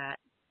agree with that.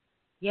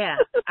 Yeah,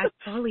 I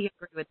fully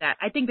agree with that.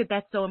 I think that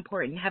that's so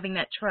important, having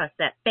that trust,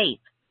 that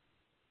faith.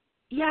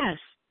 yes,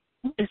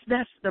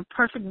 that's the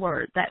perfect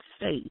word, that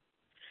faith.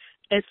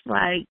 It's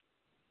like,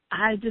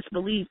 I just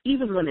believe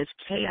even when it's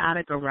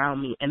chaotic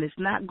around me and it's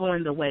not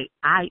going the way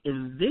I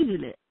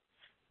envision it,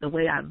 the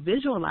way I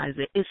visualize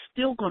it, it's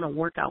still going to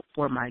work out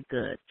for my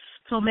good.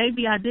 So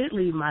maybe I did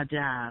leave my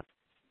job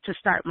to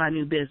start my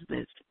new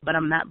business, but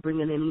I'm not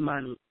bringing any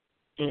money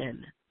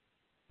in.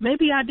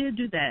 Maybe I did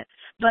do that,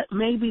 but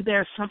maybe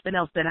there's something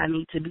else that I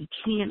need to be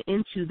keying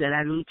into that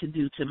I need to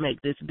do to make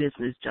this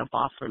business jump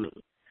off for me.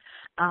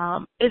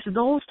 It's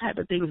those type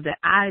of things that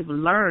I've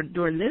learned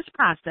during this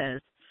process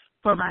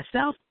for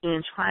myself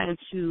in trying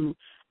to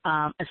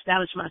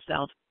establish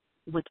myself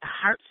with a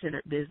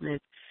heart-centered business,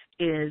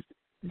 is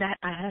that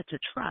I had to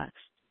trust,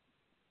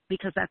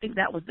 because I think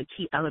that was the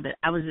key element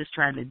I was just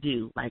trying to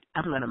do. Like,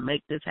 I'm going to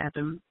make this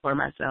happen for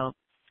myself.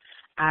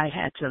 I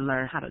had to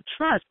learn how to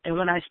trust. And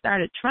when I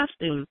started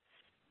trusting,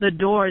 the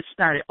doors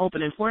started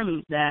opening for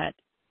me that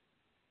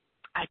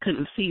I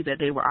couldn't see that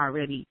they were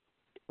already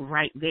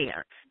right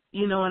there.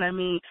 You know what I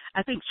mean?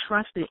 I think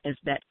trusting is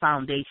that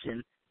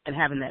foundation, and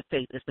having that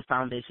faith is the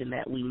foundation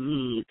that we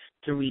need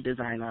to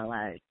redesign our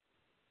lives.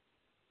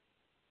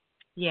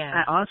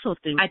 Yeah. I also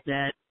think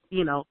that,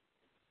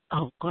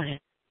 oh, go ahead.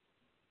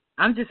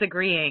 I'm just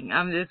agreeing.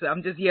 I'm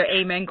just your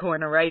amen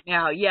corner right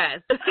now.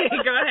 Yes. Go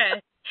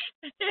ahead.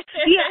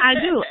 Yeah, I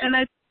do. And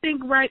I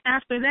think right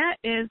after that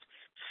is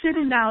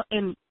sitting down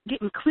and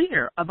getting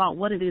clear about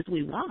what it is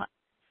we want.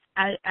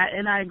 I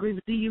agree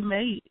with you. You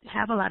may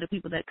have a lot of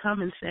people that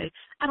come and say,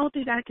 I don't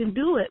think I can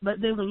do it.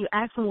 But then when you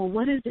ask them, well,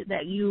 what is it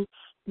that you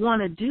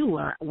want to do?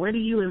 Or where do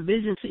you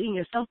envision seeing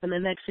yourself in the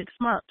next 6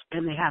 months?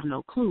 And they have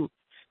no clue,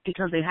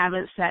 because they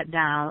haven't sat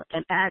down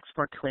and asked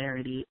for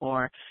clarity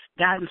or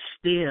gotten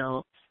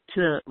still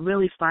to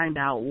really find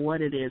out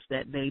what it is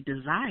that they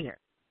desire.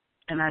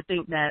 And I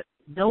think that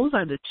those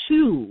are the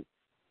two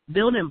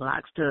building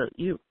blocks to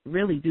you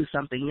really do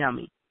something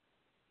yummy.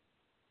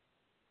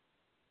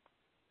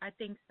 I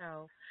think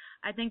so.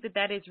 I think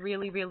that is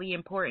really, really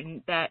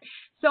important, that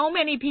so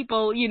many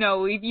people,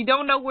 if you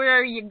don't know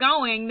where you're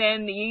going,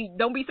 then you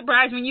don't be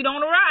surprised when you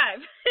don't arrive.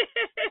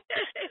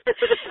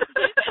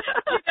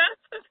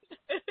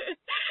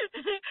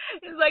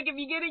 It's like if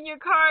you get in your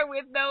car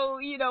with no,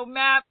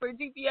 map or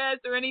GPS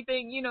or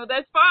anything,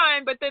 that's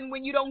fine. But then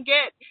when you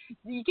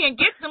can't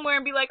get somewhere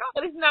and be like,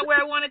 oh, this is not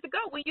where I wanted to go.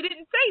 Well, you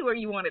didn't say where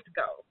you wanted to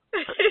go.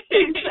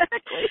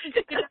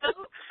 Exactly.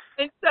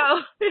 And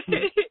so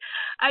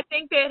I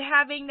think that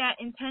having that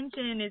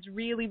intention is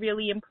really,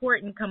 really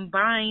important,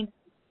 combined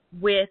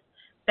with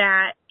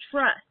that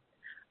trust.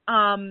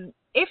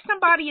 If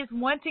somebody is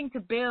wanting to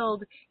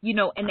build,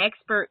 an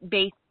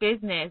expert-based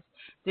business,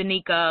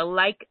 Danica,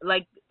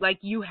 like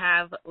you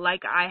have,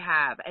 like I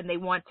have, and they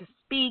want to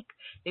speak,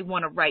 they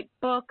want to write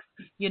books,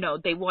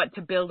 they want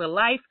to build a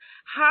life,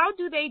 how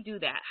do they do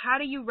that? How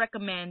do you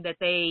recommend that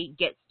they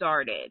get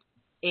started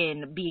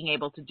in being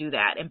able to do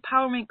that?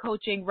 Empowerment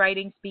coaching,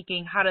 writing,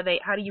 speaking, how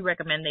do you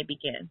recommend they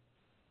begin?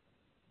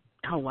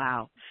 Oh,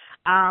 wow.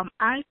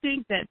 I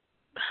think that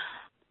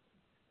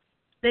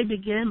they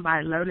begin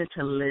by learning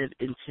to live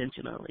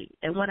intentionally.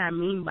 And what I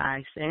mean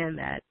by saying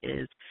that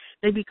is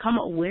they become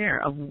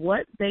aware of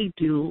what they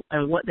do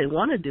and what they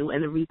want to do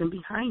and the reason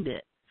behind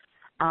it.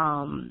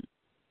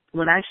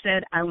 When I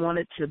said I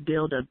wanted to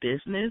build a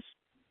business,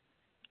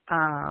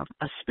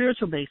 a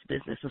spiritual-based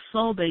business, a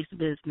soul-based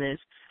business,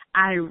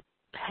 I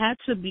had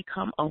to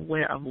become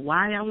aware of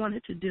why I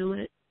wanted to do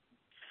it.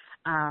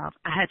 I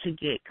had to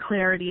get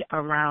clarity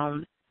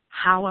around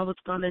how I was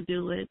going to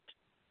do it.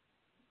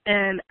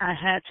 And I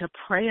had to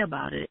pray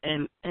about it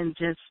and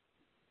just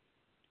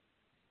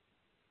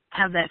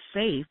have that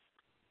faith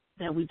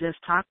that we just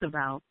talked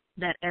about,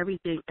 that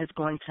everything is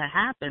going to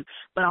happen.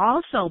 But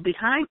also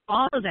behind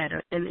all of that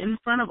and in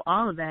front of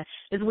all of that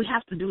is we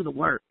have to do the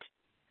work.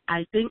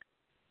 I think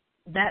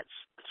that's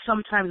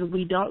sometimes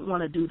we don't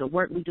want to do the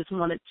work. We just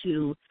want it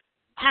to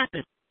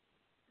happen.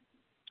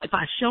 If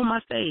I show my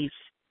face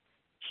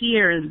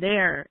here and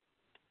there,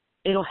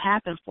 it'll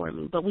happen for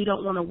me. But we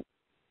don't want to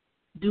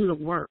do the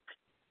work.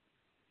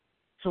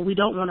 So we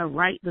don't want to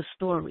write the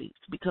stories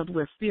because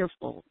we're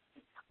fearful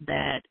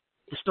that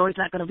the story's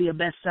not going to be a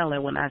bestseller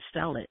when I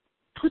sell it.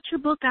 Put your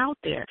book out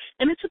there.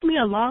 And it took me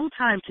a long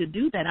time to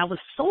do that. I was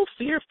so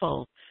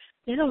fearful.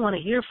 They don't want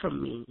to hear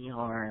from me,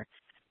 or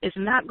it's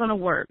not going to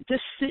work.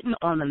 Just sitting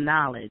on the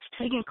knowledge,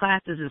 taking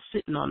classes and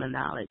sitting on the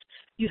knowledge.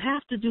 You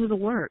have to do the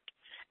work.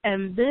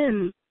 And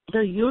then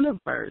the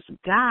universe,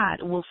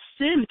 God, will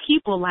send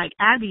people like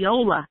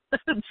Abiola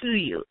to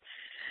you.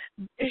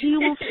 He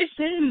will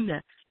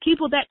send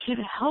people that can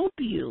help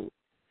you.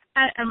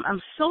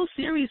 I'm so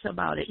serious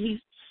about it. He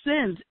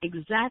sends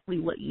exactly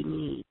what you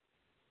need,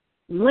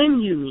 when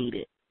you need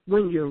it,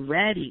 when you're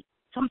ready.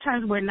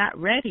 Sometimes we're not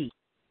ready.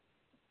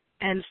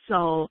 And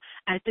so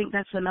I think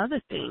that's another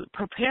thing,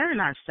 preparing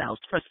ourselves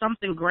for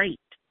something great.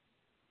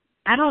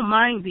 I don't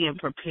mind being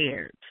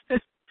prepared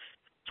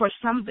for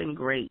something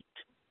great.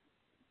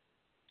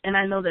 And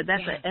I know that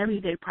that's Yes. an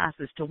everyday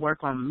process to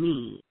work on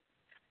me,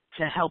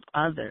 to help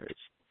others.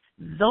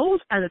 Those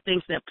are the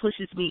things that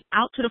pushes me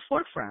out to the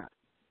forefront,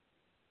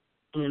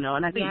 and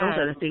I think those Yes.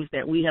 are the things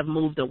that we have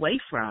moved away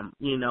from.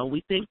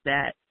 We think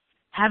that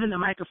having the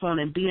microphone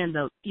and being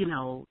the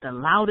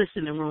loudest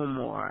in the room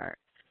or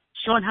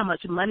showing how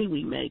much money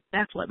we make,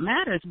 that's what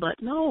matters.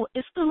 But no,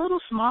 it's the little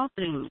small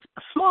things.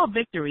 Small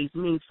victories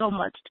mean so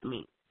much to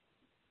me.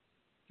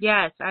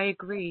 Yes, I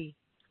agree.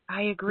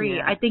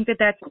 Yeah. I think that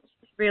that's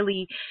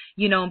really,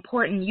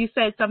 important. You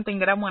said something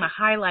that I want to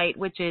highlight,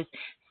 which is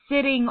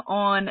sitting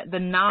on the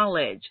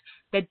knowledge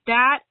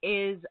that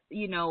is,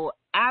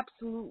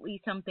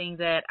 absolutely something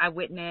that I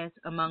witness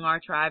among our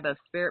tribe of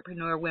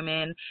spiritpreneur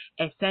women,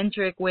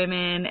 eccentric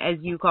women, as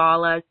you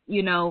call us,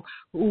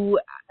 who,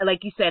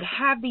 like you said,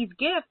 have these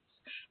gifts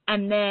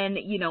and then,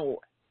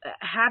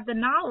 have the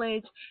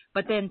knowledge,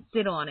 but then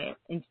sit on it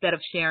instead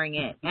of sharing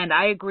it. And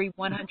I agree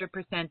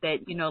 100%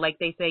 that, like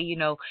they say,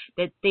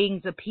 that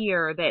things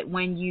appear, that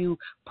when you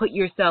put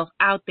yourself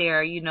out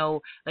there,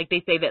 like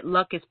they say that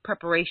luck is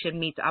preparation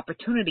meets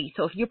opportunity.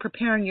 So if you're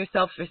preparing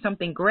yourself for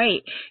something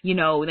great,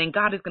 then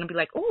God is going to be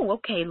like, oh,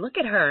 okay, look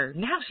at her.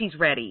 Now she's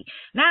ready.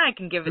 Now I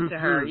can give it to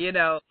her,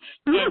 and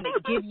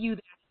give you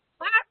that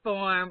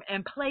platform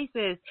and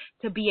places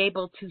to be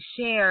able to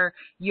share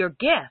your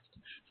gift.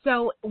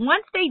 So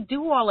once they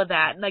do all of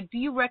that, like, do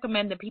you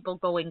recommend that people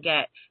go and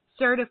get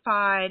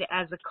certified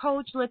as a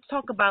coach? Let's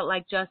talk about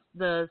like just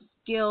the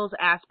skills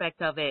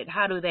aspect of it.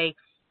 How do they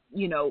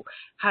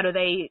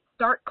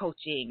start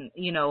coaching?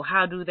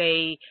 How do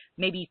they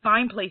maybe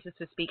find places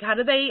to speak? How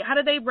do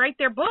they write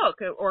their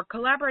book or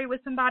collaborate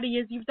with somebody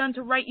as you've done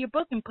to write your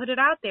book and put it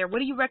out there? What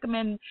do you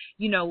recommend,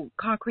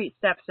 concrete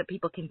steps that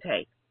people can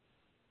take?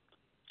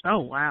 Oh,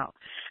 wow.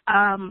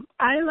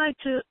 I like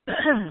to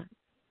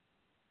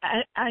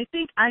I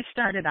think I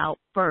started out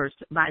first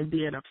by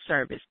being of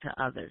service to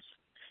others.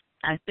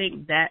 I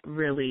think that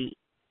really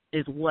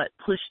is what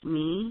pushed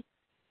me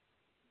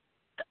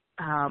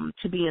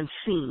to being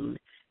seen,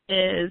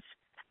 is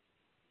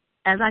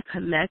as I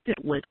connected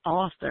with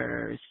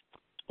authors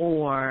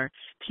or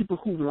people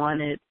who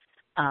wanted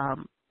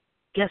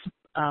guest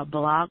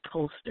blog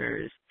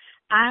posters,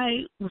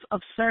 I was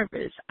of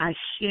service. I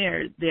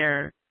shared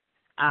their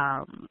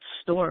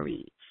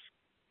stories.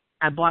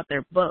 I bought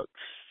their books.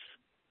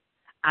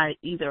 I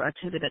either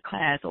attended a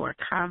class or a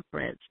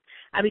conference.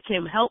 I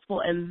became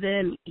helpful, and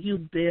then you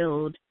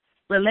build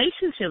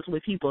relationships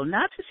with people,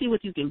 not to see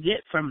what you can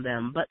get from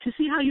them, but to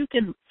see how you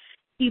can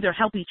either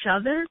help each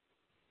other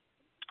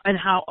and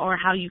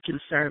how you can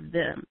serve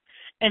them.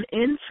 And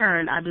in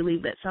turn, I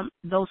believe that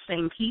those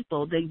same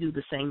people, they do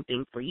the same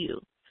thing for you.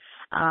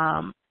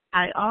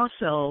 I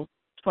also,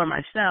 for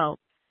myself,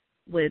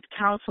 with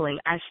counseling,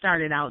 I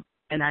started out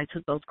and I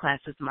took those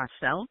classes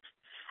myself.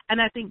 And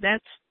I think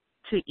that's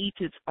to each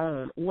its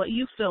own, what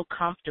you feel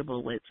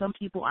comfortable with. Some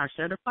people are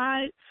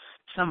certified,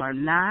 some are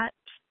not.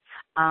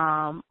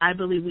 I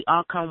believe we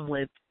all come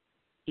with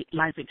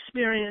life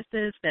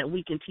experiences that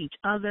we can teach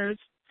others.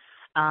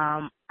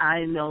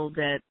 I know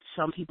that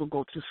some people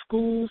go to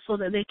school so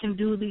that they can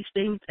do these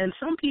things, and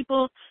some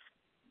people,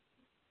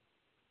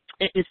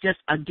 it's just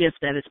a gift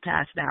that is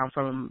passed down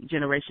from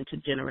generation to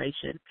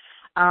generation.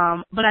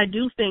 But I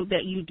do think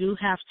that you do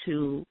have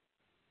to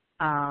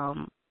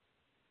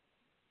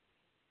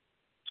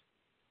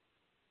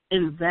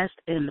invest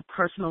in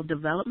personal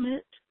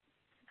development.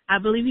 I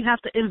believe you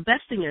have to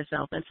invest in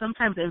yourself, and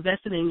sometimes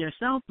investing in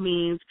yourself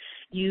means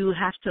you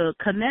have to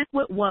connect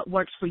with what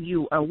works for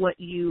you or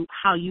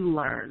how you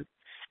learn,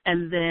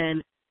 and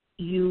then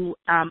you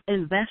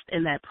invest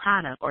in that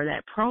product or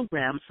that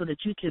program so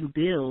that you can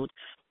build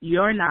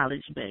your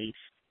knowledge base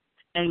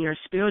and your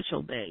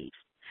spiritual base.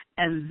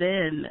 And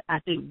then I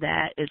think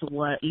that is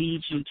what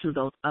leads you to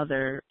those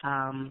other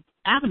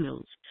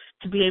avenues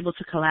to be able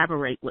to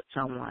collaborate with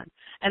someone.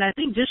 And I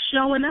think just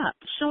showing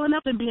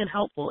up and being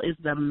helpful is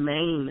the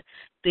main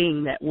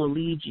thing that will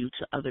lead you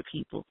to other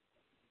people.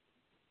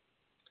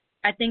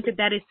 I think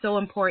that is so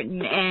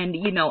important. And,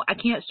 I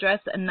can't stress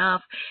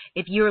enough,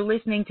 if you're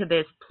listening to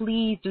this,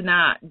 please do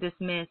not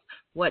dismiss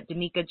what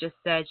Danica just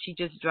said. She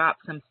just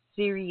dropped some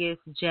serious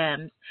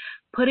gems.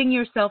 Putting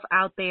yourself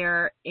out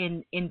there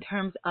in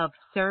terms of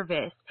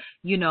service,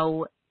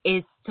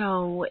 is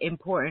so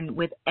important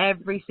with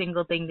every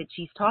single thing that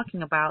she's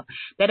talking about,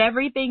 that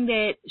everything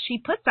that she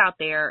puts out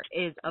there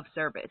is of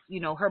service.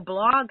 Her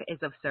blog is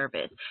of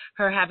service.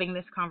 Her having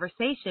this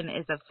conversation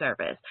is of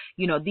service.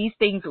 These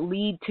things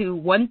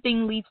one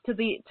thing leads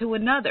to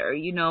another,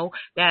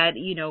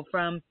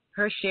 from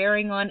her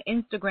sharing on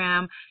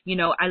Instagram,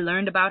 I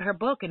learned about her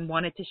book and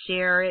wanted to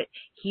share it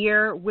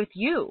here with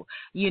you,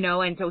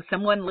 and so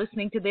someone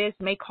listening to this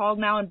may call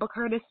now and book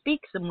her to speak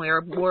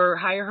somewhere or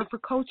hire her for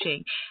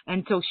coaching.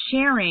 And so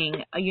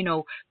sharing,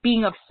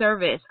 being of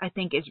service, I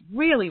think is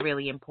really,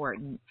 really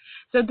important.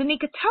 So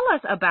Danica, tell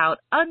us about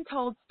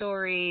Untold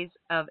Stories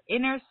of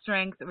Inner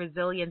Strength,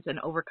 Resilience, and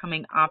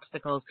Overcoming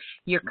Obstacles,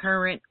 your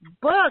current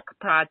book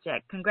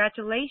project.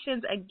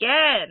 Congratulations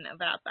again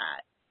about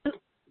that.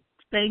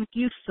 Thank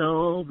you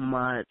so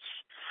much.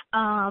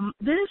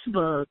 This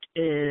book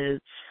is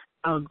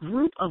a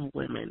group of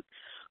women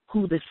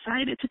who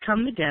decided to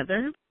come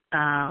together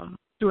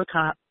through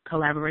a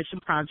collaboration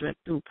project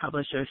through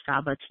publisher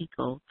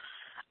Sabatico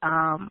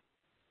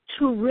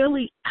to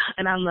really,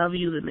 and I love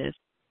using this,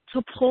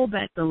 to pull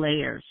back the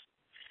layers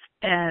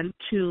and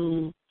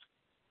to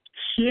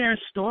share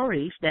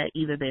stories that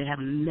either they have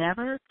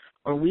never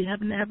or we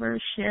have never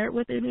shared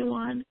with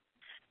anyone,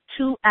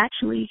 to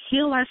actually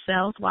heal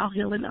ourselves while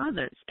healing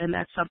others. And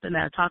that's something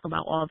that I talk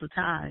about all the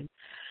time.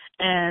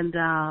 And,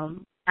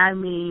 I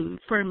mean,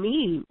 for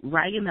me,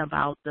 writing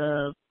about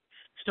the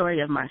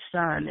story of my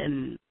son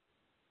and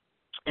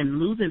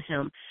losing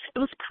him, it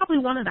was probably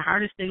one of the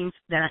hardest things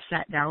that I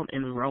sat down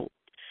and wrote,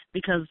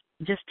 because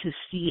just to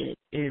see it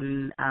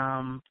in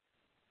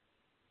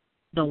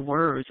the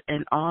words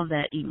and all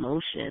that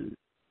emotion,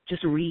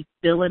 just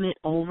refilling it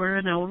over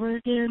and over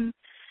again,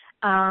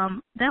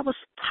 that was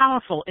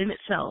powerful in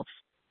itself.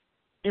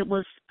 It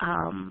was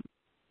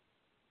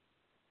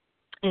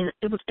and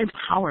it was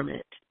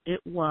empowerment. It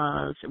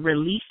was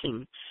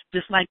releasing,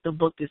 just like the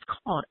book is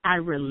called. I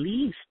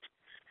released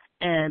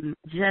and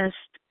just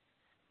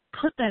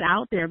put that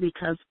out there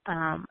because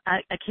I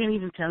can't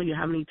even tell you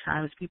how many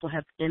times people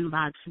have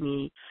inboxed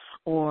me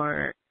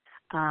or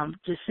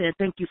just said,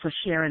 thank you for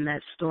sharing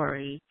that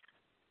story.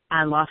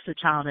 I lost a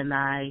child and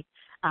I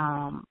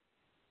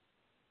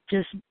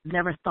just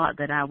never thought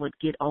that I would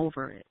get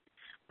over it.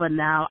 But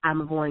now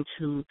I'm going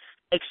to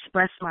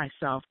express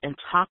myself and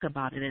talk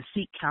about it and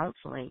seek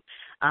counseling,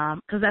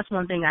 because that's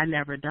one thing I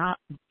never did.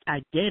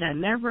 I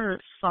never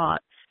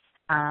sought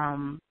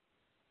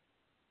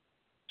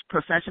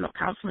professional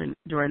counseling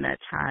during that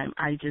time.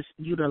 I just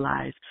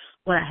utilized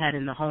what I had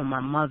in the home, my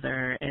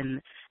mother,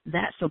 and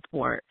that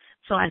support.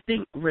 So I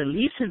think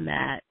releasing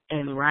that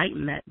and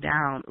writing that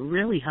down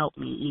really helped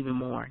me even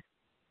more.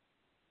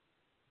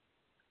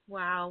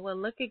 Wow. Well,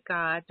 look at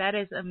God. That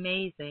is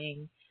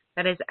amazing.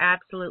 That is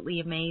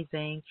absolutely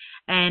amazing.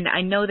 And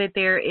I know that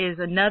there is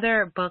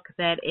another book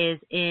that is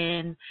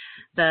in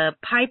the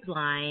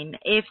pipeline.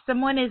 If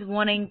someone is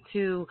wanting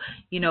to,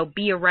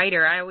 be a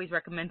writer, I always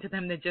recommend to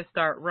them to just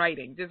start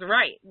writing. Just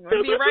write. You want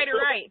to be a writer,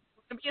 write.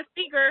 You want to be a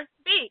speaker,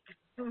 speak.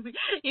 So how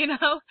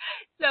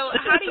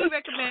do you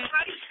recommend,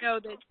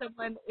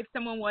 that if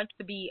someone wants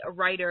to be a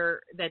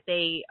writer, that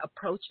they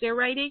approach their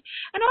writing?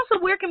 And also,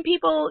 where can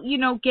people,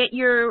 get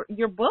your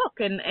book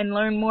and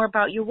learn more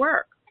about your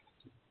work?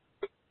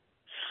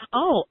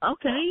 Oh,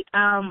 okay.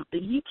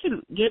 You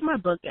can get my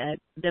book at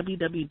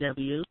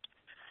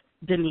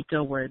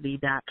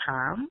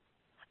www.danikaworthy.com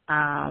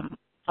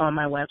on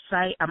my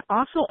website. I'm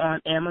also on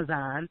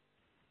Amazon,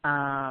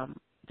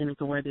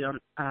 Danika Worthy on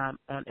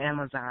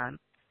Amazon.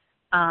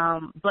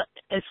 But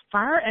as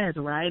far as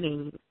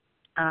writing,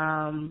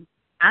 I'm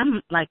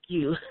like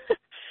you,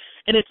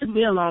 and it took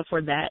me along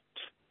for that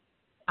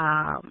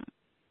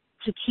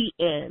to key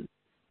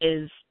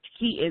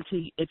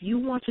into, if you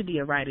want to be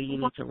a writer, you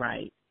need to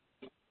write.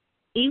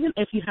 Even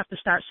if you have to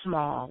start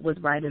small with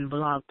writing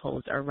blog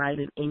posts or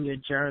writing in your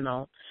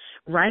journal,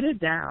 write it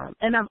down.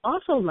 And I've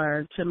also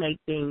learned to make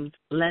things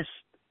less,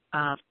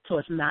 so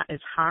it's not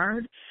as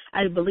hard.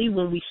 I believe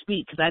when we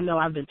speak, because I know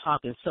I've been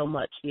talking so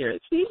much here,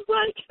 it seems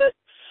like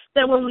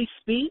that when we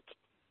speak,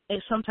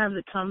 and sometimes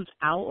it comes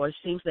out or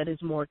seems that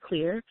it's more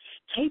clear.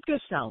 Tape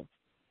yourself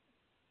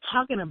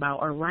talking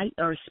about or write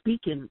or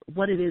speaking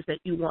what it is that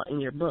you want in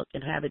your book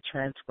and have it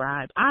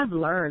transcribed. I've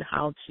learned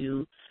how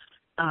to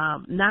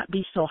not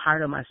be so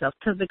hard on myself,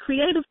 because the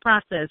creative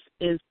process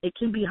it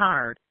can be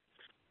hard,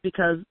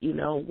 because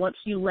once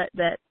you let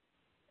that,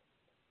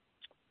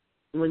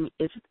 when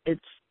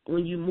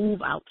you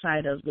move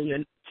outside of, when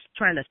you're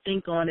trying to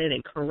think on it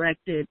and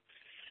correct it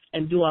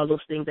and do all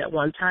those things at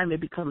one time,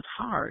 it becomes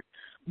hard.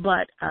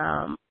 But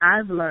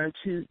I've learned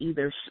to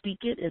either speak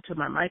it into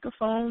my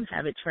microphone,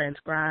 have it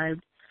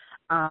transcribed,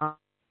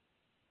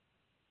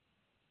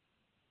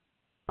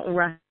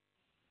 right.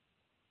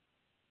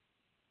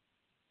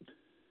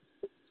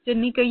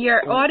 Danika,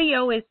 your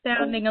audio is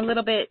sounding a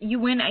little bit,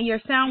 your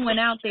sound went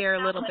out there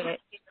a little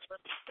bit.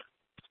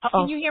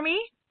 Uh-oh. Can you hear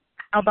me?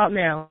 How about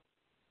now?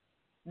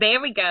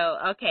 There we go.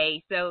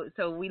 Okay. So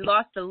we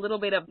lost a little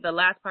bit of the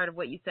last part of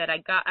what you said.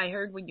 I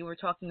heard when you were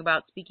talking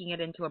about speaking it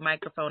into a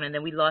microphone, and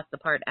then we lost the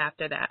part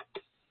after that.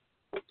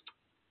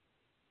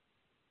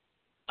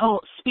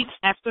 Oh,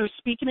 after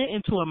speaking it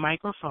into a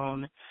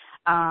microphone,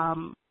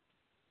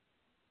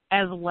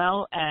 as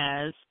well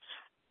as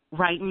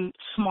writing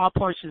small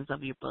portions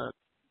of your book.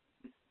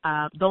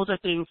 Those are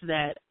things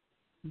that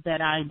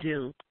I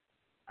do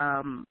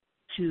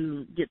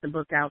to get the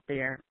book out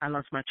there. I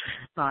lost my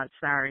train of thought.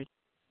 Sorry.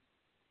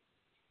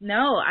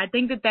 No, I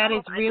think that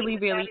is really,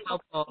 really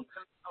helpful.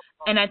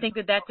 And I think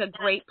that that's a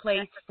great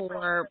place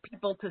for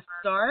people to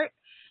start.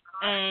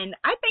 And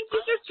I think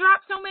you just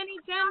dropped so many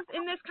gems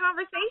in this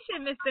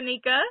conversation, Miss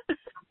Danika.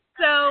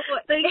 So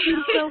thank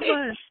you so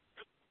much.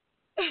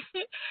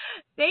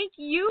 Thank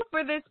you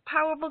for this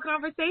powerful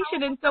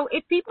conversation. And so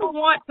if people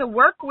want to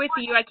work with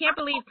you, I can't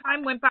believe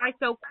time went by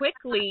so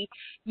quickly.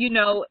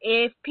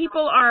 If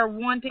people are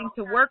wanting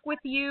to work with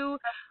you,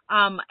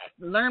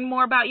 learn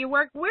more about your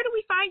work, where do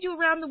we find you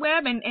around the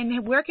web,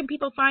 and where can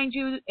people find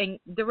you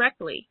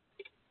directly?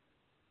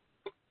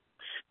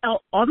 Oh,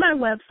 on my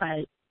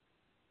website,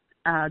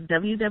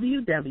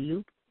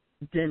 www.danica,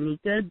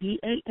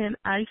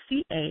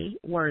 DANICA,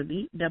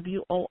 Worthy,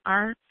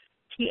 WORTHY.com.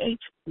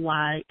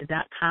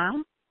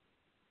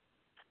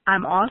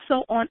 I'm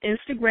also on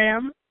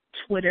Instagram,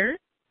 Twitter,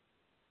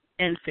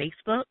 and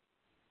Facebook,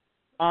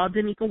 all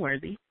Danica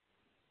Worthy.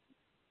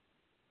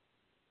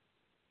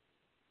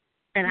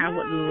 And I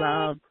would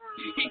love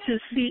to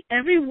see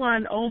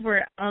everyone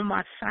over on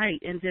my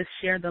site and just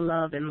share the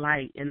love and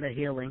light and the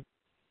healing.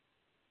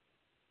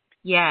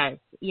 Yes.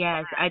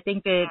 I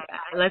think that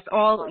let's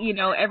all,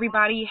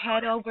 everybody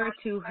head over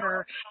to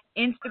her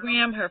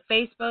Instagram, her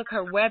Facebook,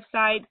 her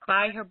website,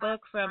 buy her book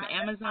from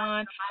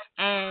Amazon,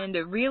 and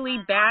really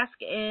bask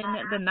in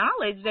the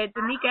knowledge that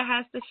Danica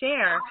has to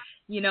share.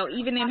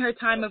 Even in her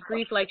time of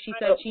grief, like she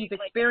said, she's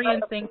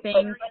experiencing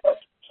things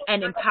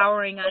and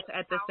empowering us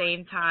at the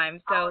same time.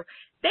 So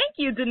thank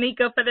you,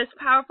 Danica, for this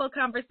powerful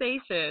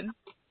conversation.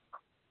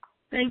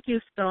 Thank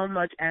you so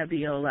much,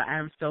 Abiola.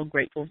 I'm so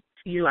grateful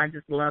to you. I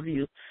just love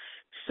you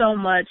so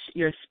much.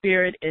 Your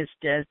spirit is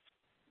just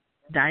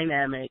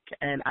dynamic,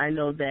 and I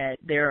know that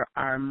there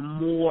are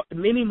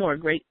many more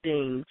great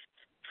things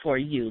for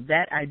you.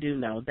 That I do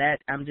know. That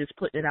I'm just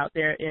putting it out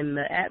there in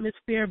the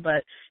atmosphere,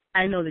 but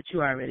I know that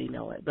you already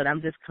know it. But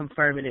I'm just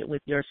confirming it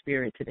with your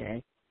spirit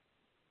today.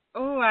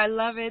 Oh, I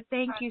love it.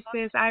 Thank you,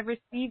 sis. I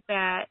received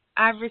that.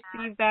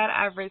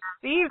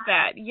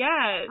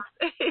 Yes.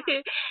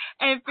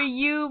 And for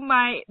you,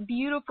 my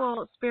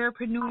beautiful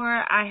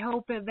spiritpreneur, I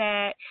hope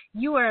that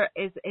you are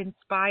as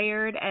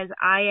inspired as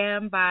I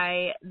am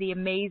by the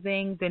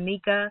amazing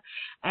Danica,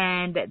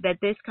 and that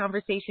this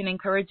conversation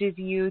encourages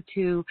you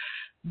to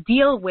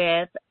deal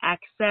with,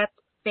 accept,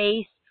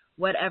 face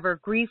whatever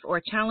grief or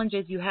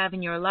challenges you have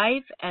in your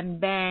life,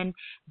 and then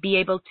be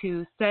able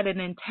to set an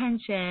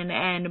intention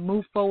and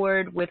move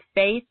forward with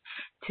faith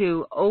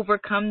to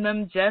overcome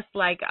them, just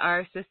like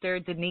our sister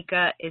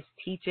Danica is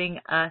teaching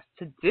us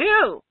to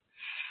do.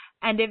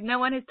 And if no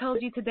one has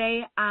told you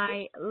today,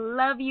 I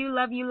love you,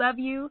 love you, love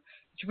you.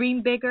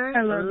 Dream bigger,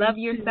 love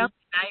yourself.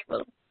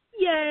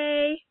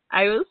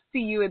 I will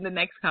see you in the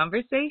next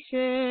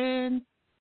conversation.